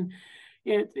 And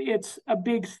it's a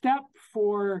big step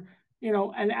for,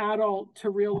 an adult to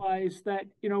realize that,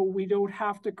 we don't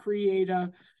have to create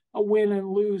a win and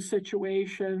lose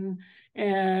situation,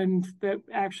 and that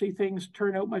actually things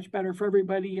turn out much better for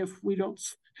everybody if we don't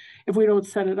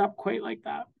set it up quite like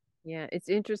that. Yeah, it's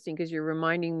interesting because you're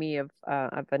reminding me of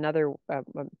another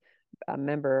a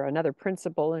member, another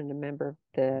principal, and a member of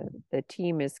the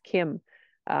team is Kim,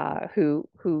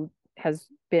 who has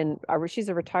been she's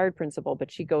a retired principal,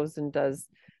 but she goes and does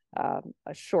a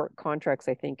short contracts,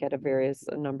 I think, at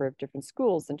a number of different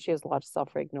schools, and she has a lot of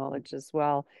self-reg knowledge as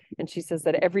well. And she says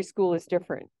that every school is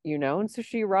different, and so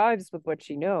she arrives with what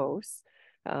she knows.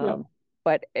 Yeah.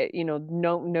 But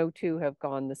no two have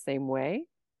gone the same way.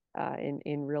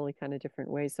 In really kind of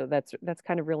different ways. So that's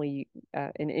kind of really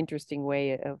an interesting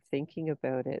way of thinking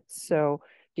about it. So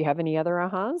do you have any other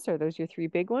ahas? Are those your three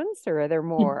big ones, or are there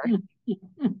more?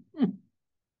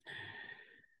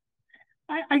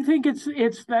 I think it's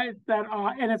that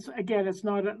and it's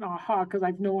not an aha because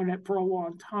I've known it for a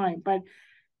long time, but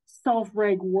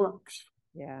self-reg works.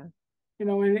 Yeah.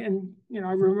 And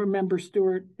I remember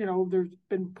Stuart, there's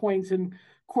been points in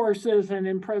courses and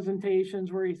in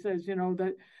presentations where he says,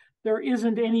 that there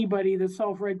isn't anybody that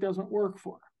self-reg doesn't work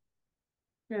for.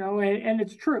 And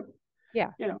it's true.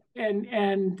 Yeah.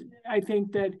 And I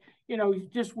think that,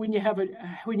 just when you have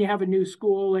a new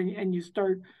school and you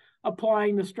start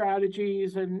applying the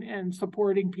strategies and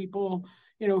supporting people,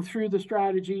 through the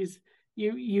strategies,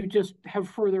 you just have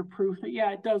further proof that,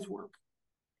 yeah, it does work.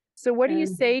 So what do you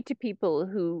say to people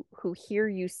who hear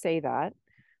you say that,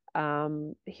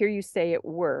 hear you say it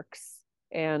works,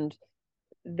 and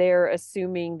they're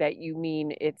assuming that you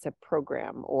mean it's a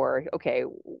program, or, okay,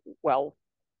 well,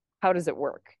 how does it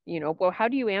work? Well, how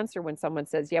do you answer when someone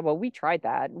says, yeah, well, we tried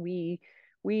that. We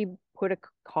put a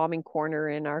calming corner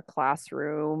in our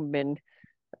classroom, and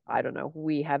I don't know,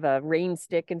 we have a rain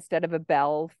stick instead of a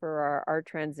bell for our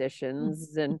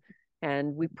transitions, and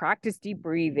we practice deep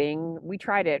breathing. We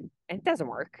tried it and it doesn't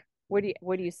work. What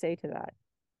do you say to that?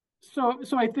 So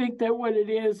I think that what it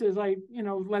is I,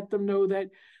 let them know that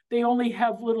they only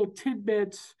have little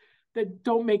tidbits that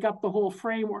don't make up the whole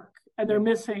framework, and they're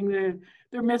missing the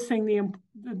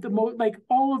like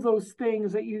all of those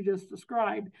things that you just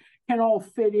described can all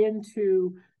fit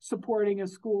into supporting a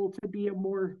school to be a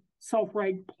more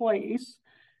self-reg place.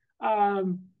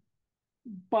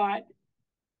 But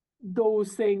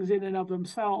those things in and of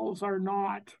themselves are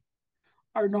not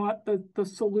the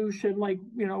solution. Like,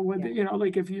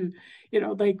 like if you,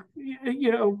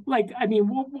 I mean,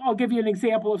 I'll give you an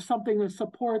example of something that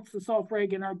supports the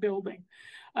self-reg in our building,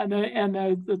 and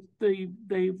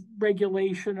the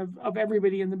regulation of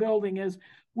everybody in the building is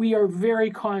we are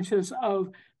very conscious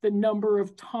of the number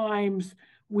of times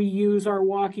we use our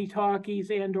walkie-talkies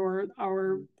and or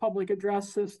our public address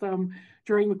system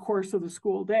during the course of the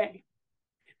school day.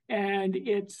 And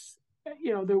it's,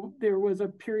 there was a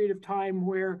period of time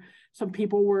where some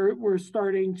people were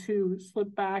starting to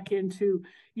slip back into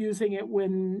using it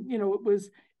when, it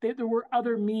was, there were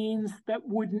other means that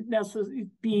wouldn't necessarily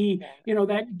be,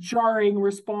 that jarring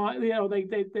response,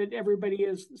 that everybody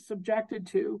is subjected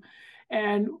to.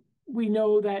 And we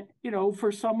know that,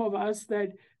 for some of us,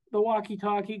 that the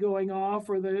walkie-talkie going off,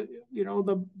 or the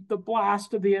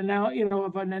blast of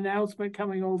of an announcement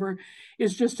coming over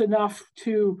is just enough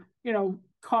to,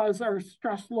 cause our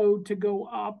stress load to go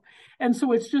up. And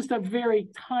so it's just a very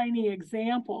tiny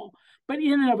example, but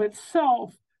in and of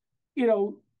itself,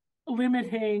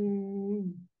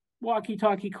 limiting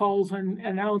walkie-talkie calls and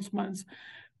announcements,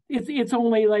 it's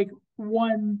only like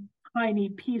one tiny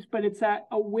piece, but it's that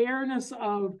awareness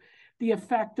of the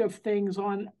effect of things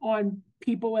on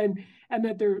people, and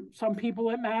that there some people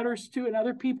it matters to, and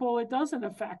other people it doesn't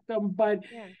affect them. But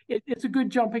it's a good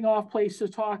jumping off place to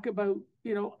talk about,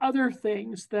 other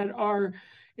things that are,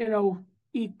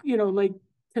 like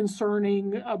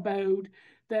concerning about,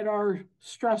 that are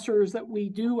stressors that we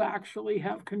do actually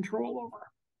have control over.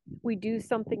 We do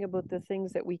something about the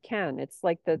things that we can. It's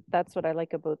like that's what I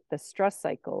like about the stress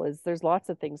cycle, is there's lots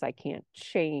of things I can't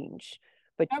change,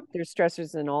 but there's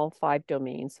stressors in all 5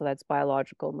 domains. So that's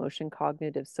biological, emotion,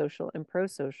 cognitive, social, and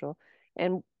pro-social.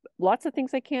 And lots of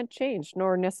things I can't change,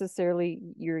 nor necessarily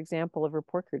your example of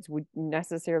report cards. Would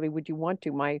you want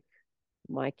to?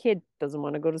 My kid doesn't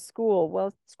want to go to school.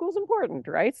 Well, school's important,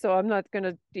 right? So I'm not going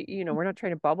to, we're not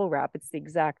trying to bubble wrap. It's the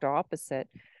exact opposite.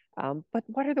 But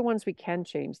what are the ones we can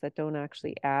change that don't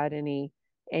actually add any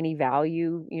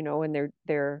value, and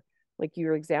they're like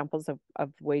your examples of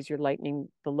ways you're lightening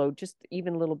the load, just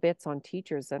even little bits on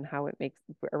teachers and how it makes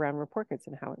around report cards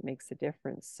and how it makes a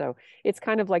difference. So it's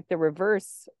kind of like the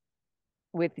reverse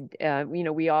with,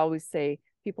 we always say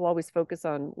people always focus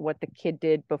on what the kid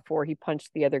did before he punched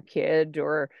the other kid,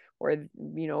 or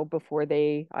before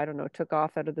they, I don't know, took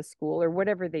off out of the school or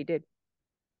whatever they did,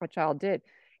 a child did.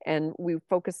 And we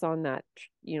focus on that,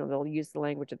 they'll use the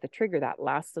language of the trigger, that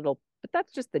last little, but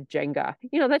that's just the Jenga,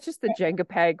 that's just the Jenga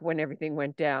peg when everything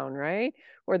went down, right?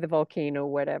 Or the volcano,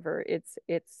 whatever. It's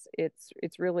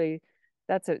really,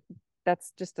 that's a,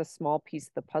 that's just a small piece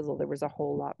of the puzzle. There was a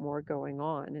whole lot more going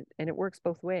on, and it works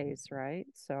both ways, right?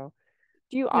 So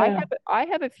Yeah, I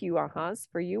have a few ahas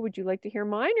for you. Would you like to hear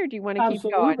mine, or do you want to keep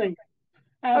going? absolutely.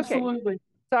 Okay. Absolutely.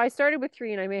 So I started with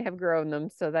three and I may have grown them,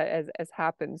 so that as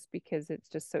happens, because it's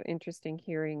just so interesting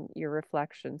hearing your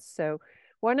reflections. So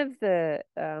one of the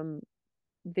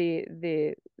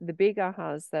big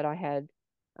ahas that I had,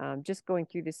 just going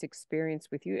through this experience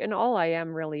with you, and all I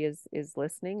am really is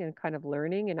listening and kind of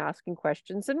learning and asking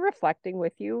questions and reflecting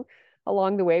with you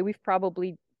along the way. We've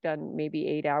probably done maybe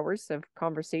 8 hours of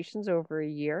conversations over a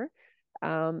year.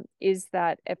 Is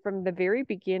that from the very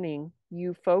beginning,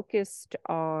 you focused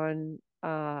on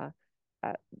uh,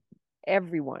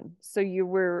 everyone. So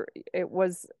it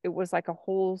was like a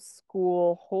whole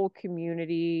school, whole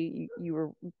community. You were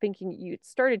thinking, you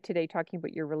started today talking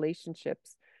about your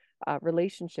relationships,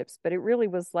 but it really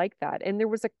was like that. And there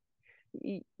was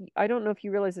I don't know if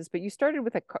you realize this, but you started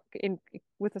with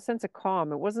with a sense of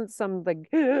calm. It wasn't some like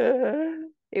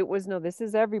it was, no, this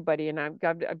is everybody, and I've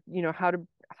got, how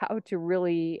to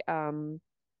really um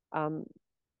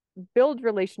build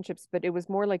relationships, but it was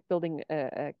more like building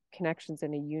connections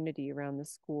and a unity around the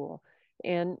school.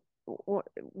 And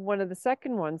one of the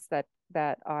second ones so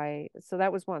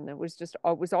that was one that was just,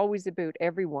 was always about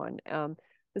everyone.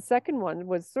 The second one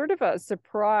was sort of a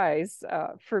surprise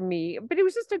for me, but it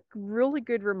was just a really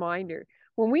good reminder.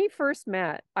 When we first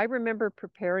met, I remember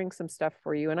preparing some stuff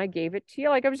for you and I gave it to you.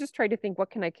 Like I was just trying to think, what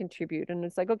can I contribute? And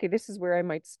it's like, okay, this is where I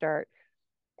might start,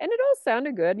 and it all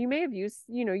sounded good. You may have used,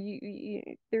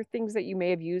 there are things that you may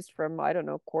have used from, I don't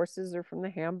know, courses or from the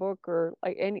handbook, or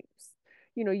like any,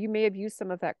 you may have used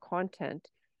some of that content,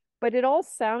 but it all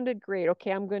sounded great. Okay,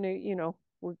 I'm going to,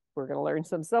 we're going to learn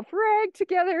some self-reg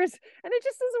together. And it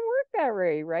just doesn't work that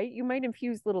way, right? You might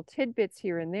infuse little tidbits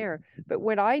here and there. But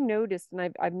what I noticed,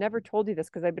 and I've never told you this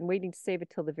because I've been waiting to save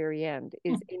it till the very end,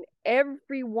 is in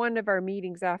every one of our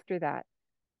meetings after that,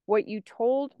 what you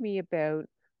told me about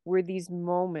were these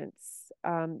moments.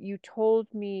 You told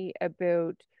me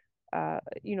about,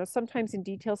 sometimes in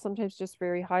detail, sometimes just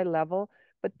very high level,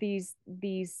 but these,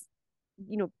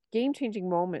 game-changing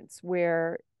moments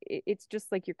where it's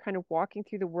just like you're kind of walking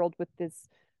through the world with this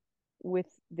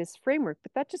framework,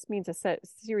 but that just means a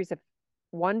series of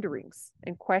wonderings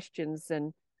and questions,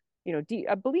 and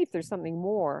a belief there's something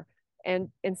more, and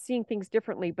seeing things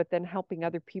differently, but then helping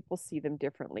other people see them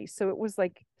differently. So it was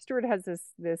like Stuart has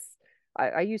this.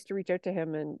 I used to reach out to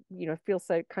him and feel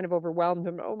so kind of overwhelmed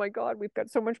him. Oh my God, we've got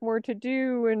so much more to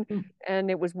do, and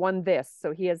it was one this.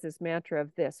 So he has this mantra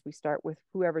of this. We start with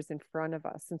whoever's in front of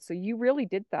us, and so you really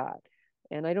did that.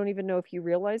 And I don't even know if you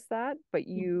realize that, but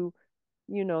you're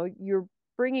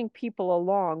bringing people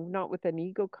along, not with an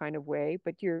ego kind of way,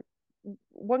 but you're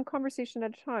one conversation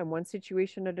at a time, one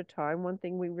situation at a time, one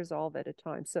thing we resolve at a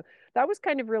time. So that was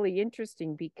kind of really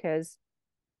interesting because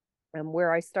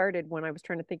where I started when I was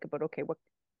trying to think about, okay, what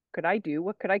could I do?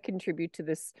 What could I contribute to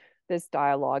this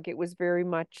dialogue? It was very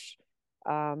much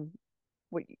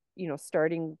what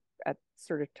starting at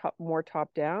sort of more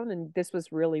top down, and this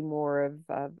was really more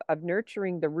of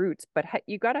nurturing the roots. But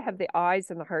you got to have the eyes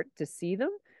and the heart to see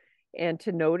them, and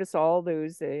to notice all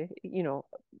those, to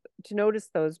notice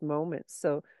those moments.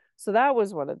 So that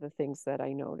was one of the things that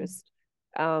I noticed.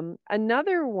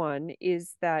 Another one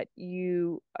is that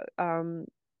you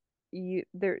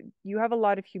have a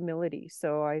lot of humility.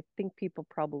 So I think people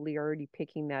probably are already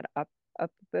picking that up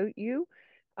about you.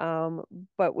 Um,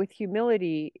 but with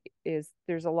humility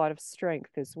there's a lot of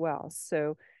strength as well.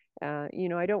 So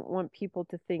I don't want people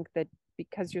to think that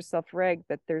because you're self-reg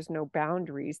that there's no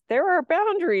boundaries. There are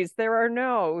boundaries.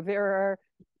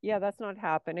 Yeah, that's not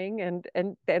happening. And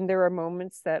there are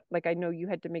moments that, like, I know you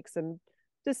had to make some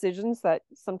decisions that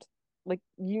like,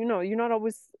 you're not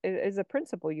always, as a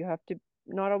principal, you have to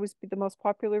not always be the most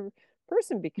popular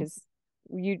person, because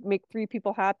you make three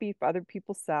people happy, other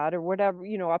people sad or whatever,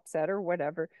 upset or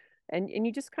whatever. And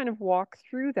you just kind of walk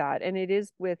through that. And it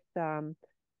is with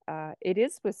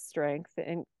strength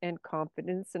and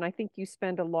confidence. And I think you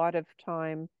spend a lot of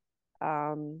time,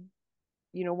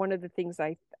 one of the things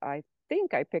I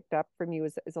think I picked up from you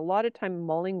is a lot of time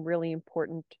mulling really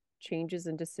important changes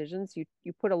and decisions. You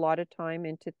put a lot of time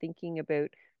into thinking about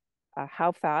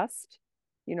how fast,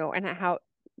 and how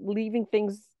leaving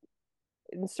things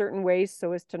in certain ways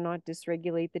so as to not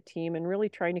dysregulate the team, and really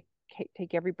trying to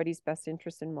take everybody's best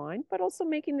interest in mind, but also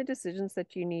making the decisions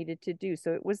that you needed to do.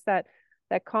 So it was that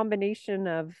combination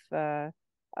of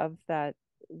that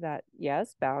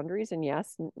yes, boundaries, and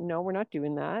yes, no, we're not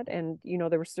doing that. And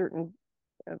there were certain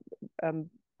um,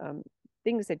 um,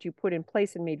 things that you put in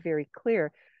place and made very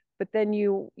clear, but then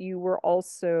you were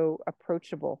also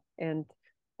approachable. And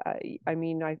I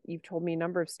mean, you've told me a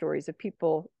number of stories of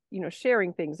people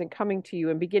sharing things and coming to you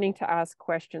and beginning to ask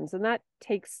questions, and that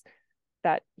takes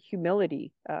that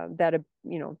humility, that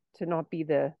to not be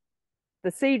the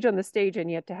sage on the stage, and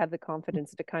yet to have the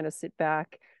confidence to kind of sit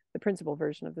back, the principal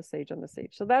version of the sage on the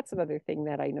stage. So that's another thing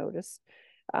that I noticed.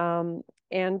 And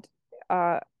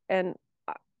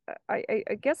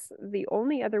I guess the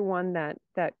only other one that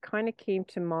kind of came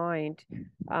to mind,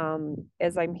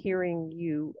 as I'm hearing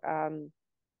you,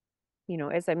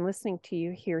 as I'm listening to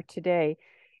you here today,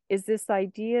 is this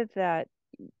idea that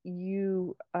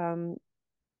you, that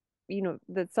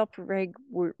self-reg,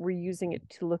 we're using it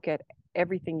to look at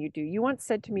everything you do. You once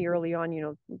said to me early on,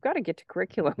 we've got to get to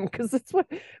curriculum because it's what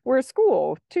we're a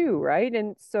school too, right?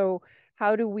 And so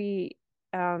how do we,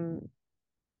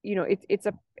 it's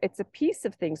a piece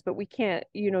of things, but we can't,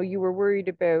 you were worried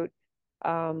about,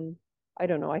 I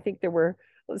don't know, I think there were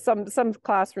some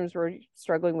classrooms were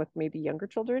struggling with maybe younger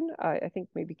children, I think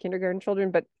maybe kindergarten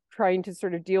children, but trying to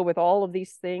sort of deal with all of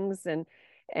these things. And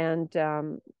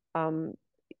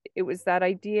it was that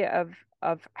idea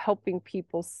of helping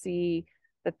people see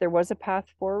that there was a path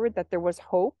forward, that there was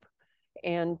hope,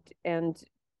 and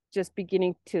just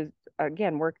beginning to,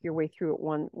 again, work your way through it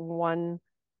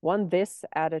one this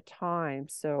at a time.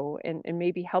 So, and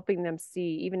maybe helping them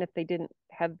see, even if they didn't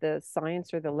have the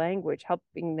science or the language,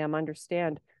 helping them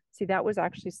understand, see, that was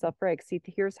actually self-reg. See,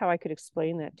 here's how I could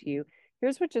explain that to you.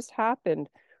 Here's what just happened.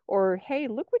 Or, hey,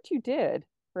 look what you did,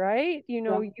 right?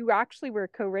 You actually were a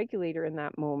co-regulator in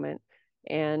that moment.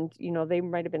 And, they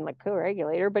might have been like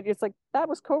co-regulator, but it's like, that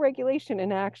was co-regulation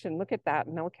in action. Look at that.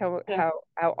 And look how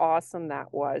awesome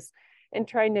that was. And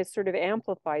trying to sort of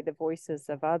amplify the voices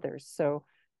of others. So,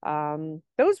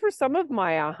 those were some of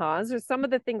my ahas, or some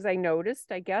of the things I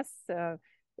noticed, I guess,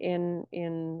 in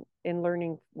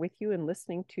learning with you and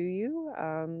listening to you.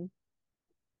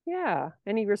 Yeah.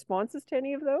 Any responses to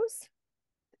any of those?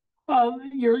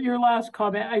 Your last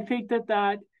comment, I think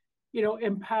that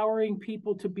empowering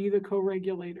people to be the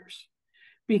co-regulators,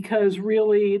 because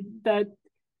really that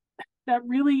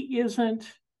really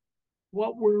isn't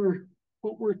what we're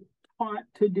taught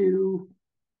to do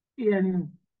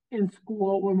in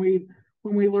school when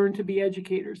we learn to be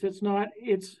educators. It's not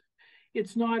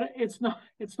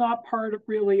part of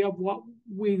really of what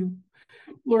we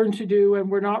learn to do, and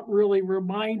we're not really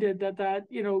reminded that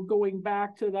going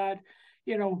back to that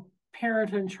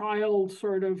parent and child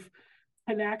sort of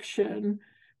connection.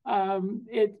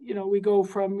 We go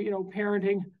from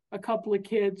parenting a couple of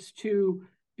kids to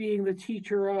being the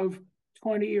teacher of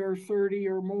 20 or 30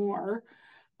 or more,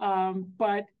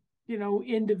 but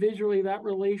individually, that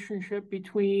relationship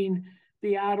between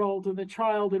the adult and the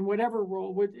child in whatever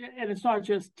role, and it's not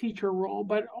just teacher role,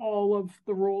 but all of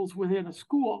the roles within a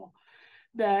school,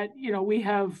 that we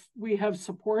have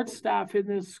support staff in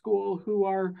this school who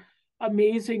are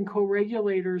amazing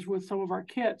co-regulators with some of our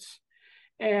kids.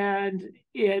 And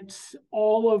it's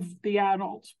all of the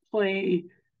adults play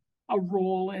a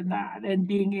role in that, and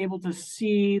being able to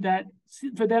see that,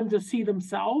 for them to see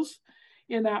themselves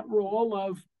in that role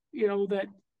of, that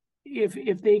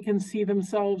if they can see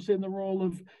themselves in the role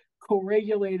of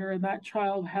co-regulator, and that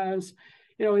child has,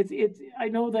 I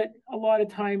know that a lot of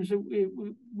times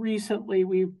recently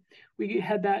we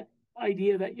had that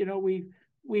idea that,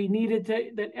 we needed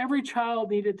to, that every child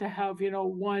needed to have,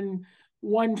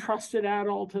 one trusted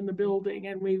adult in the building.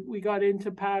 And we got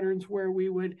into patterns where we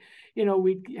would,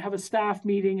 we'd have a staff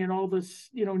meeting and all this,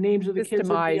 names of the kids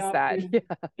would be up, that. and,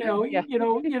 Yeah. you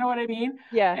know what I mean?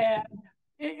 Yeah.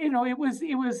 And it was,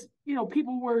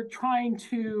 people were trying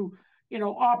to,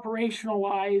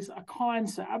 operationalize a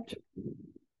concept.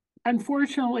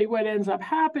 Unfortunately, what ends up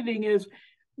happening is,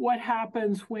 what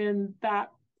happens when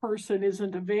that person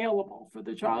isn't available for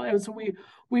the child. And so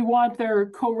we want their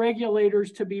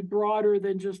co-regulators to be broader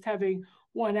than just having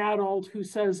one adult who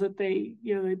says that they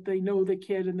know the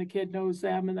kid and the kid knows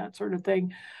them and that sort of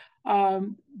thing.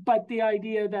 But the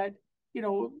idea that,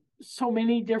 so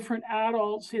many different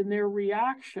adults in their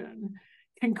reaction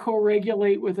can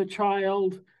co-regulate with a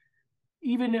child,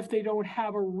 even if they don't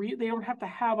have they don't have to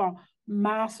have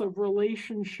massive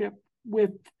relationship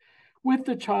with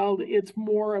the child. It's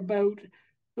more about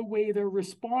the way they're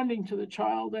responding to the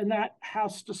child, and that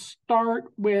has to start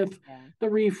with the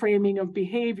reframing of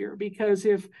behavior. Because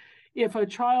if a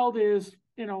child is,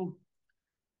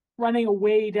 running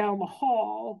away down the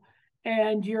hall,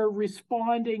 and you're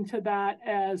responding to that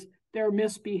as they're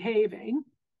misbehaving,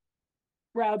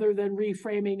 rather than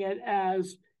reframing it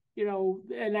as,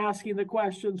 and asking the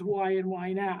questions why and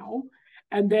why now,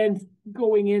 and then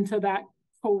going into that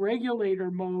co-regulator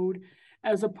mode,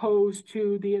 as opposed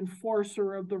to the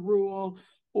enforcer of the rule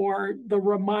or the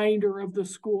reminder of the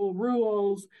school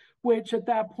rules, which at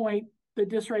that point, the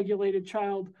dysregulated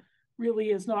child really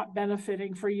is not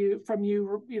benefiting from you,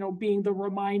 being the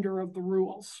reminder of the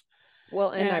rules.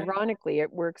 Well, and ironically,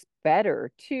 it works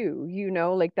better too.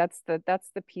 Like that's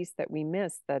the piece that we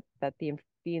miss, that being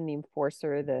the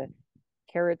enforcer, the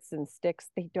carrots and sticks,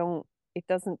 it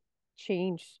doesn't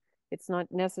change. It's not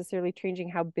necessarily changing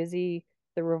how busy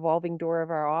the revolving door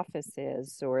of our office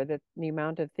is, or the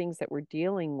amount of things that we're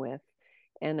dealing with.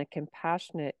 And a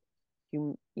compassionate,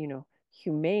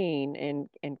 humane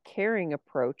and caring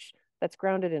approach that's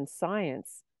grounded in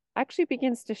science actually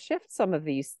begins to shift some of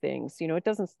these things. It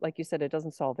doesn't, like you said, it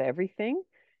doesn't solve everything,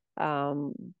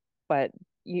 but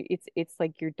it's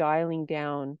like you're dialing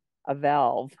down a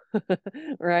valve,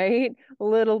 right?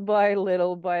 Little by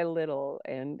little by little,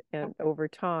 and over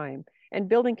time, and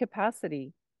building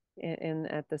capacity in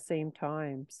at the same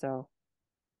time. So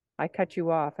I cut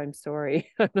you off. I'm sorry.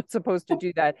 I'm not supposed to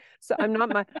do that. So I'm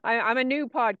not I'm a new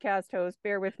podcast host.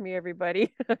 Bear with me,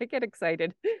 everybody. I get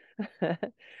excited.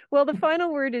 Well, the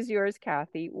final word is yours,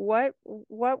 Kathy. What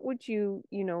would you,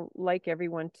 like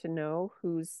everyone to know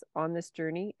who's on this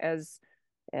journey as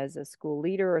a school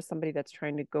leader, or somebody that's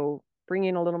trying to go bring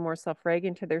in a little more self-reg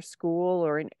into their school,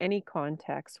 or in any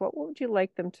context? What would you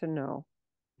like them to know?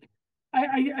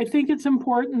 I think it's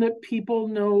important that people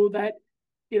know that,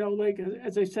 like,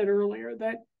 as I said earlier,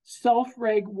 that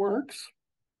self-reg works.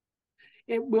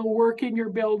 It will work in your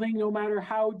building no matter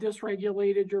how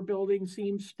dysregulated your building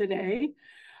seems today.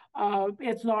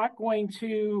 It's not going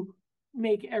to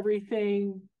make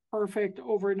everything perfect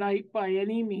overnight by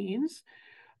any means.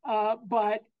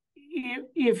 But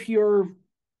if you're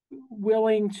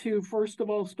willing to, first of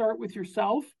all, start with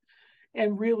yourself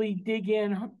and really dig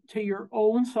in to your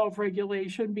own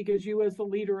self-regulation, because you, as the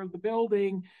leader of the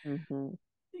building,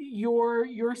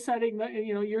 you're setting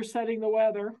the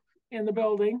weather in the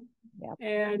building. Yep.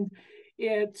 And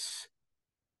it's,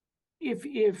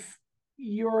 if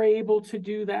you're able to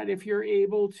do that, if you're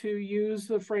able to use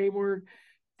the framework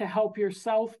to help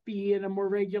yourself be in a more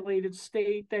regulated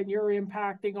state, then you're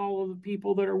impacting all of the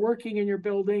people that are working in your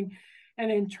building. And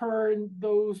in turn,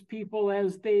 those people,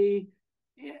 as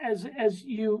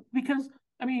you, because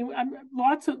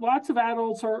lots of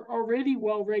adults are already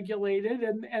well regulated,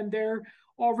 and they're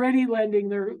already lending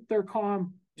their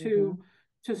calm to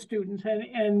students.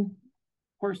 And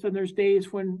of course, then there's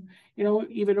days when,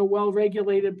 even a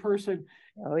well-regulated person,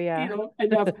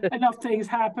 enough things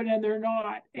happen and they're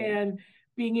not. And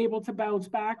being able to bounce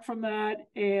back from that,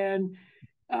 and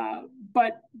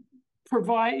but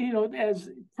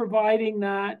providing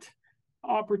that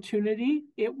opportunity,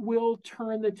 it will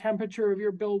turn the temperature of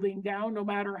your building down, no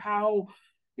matter how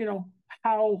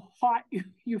hot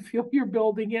you feel your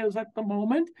building is at the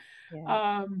moment.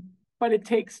 But it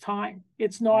takes time.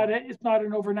 It's not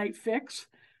an overnight fix,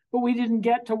 but we didn't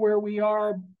get to where we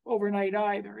are overnight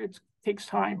either. It takes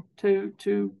time to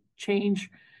change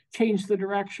the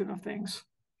direction of things.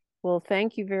 Well,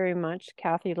 thank you very much,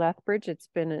 Kathy Lethbridge. It's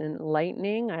been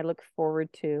enlightening. I look forward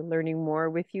to learning more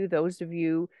with you. Those of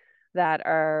you that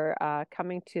are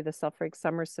coming to the Self-Reg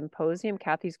Summer Symposium,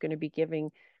 Kathy's going to be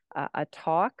giving a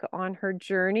talk on her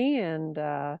journey, and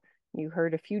you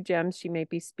heard a few gems she may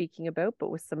be speaking about,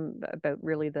 but with some about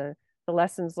really the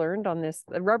lessons learned on this.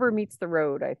 The rubber meets the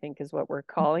road, I think, is what we're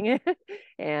calling it.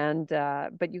 And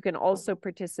but you can also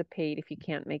participate if you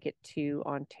can't make it to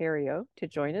Ontario to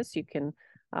join us. You can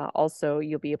also,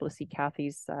 you'll be able to see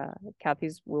Kathy's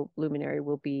luminary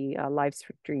will be live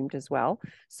streamed as well.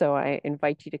 So I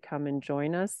invite you to come and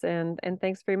join us. And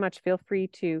thanks very much. Feel free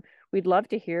to, we'd love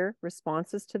to hear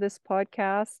responses to this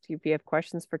podcast. If you have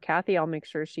questions for Kathy, I'll make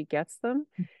sure she gets them.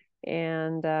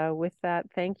 And with that,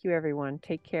 thank you, everyone.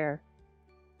 Take care.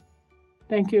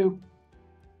 Thank you.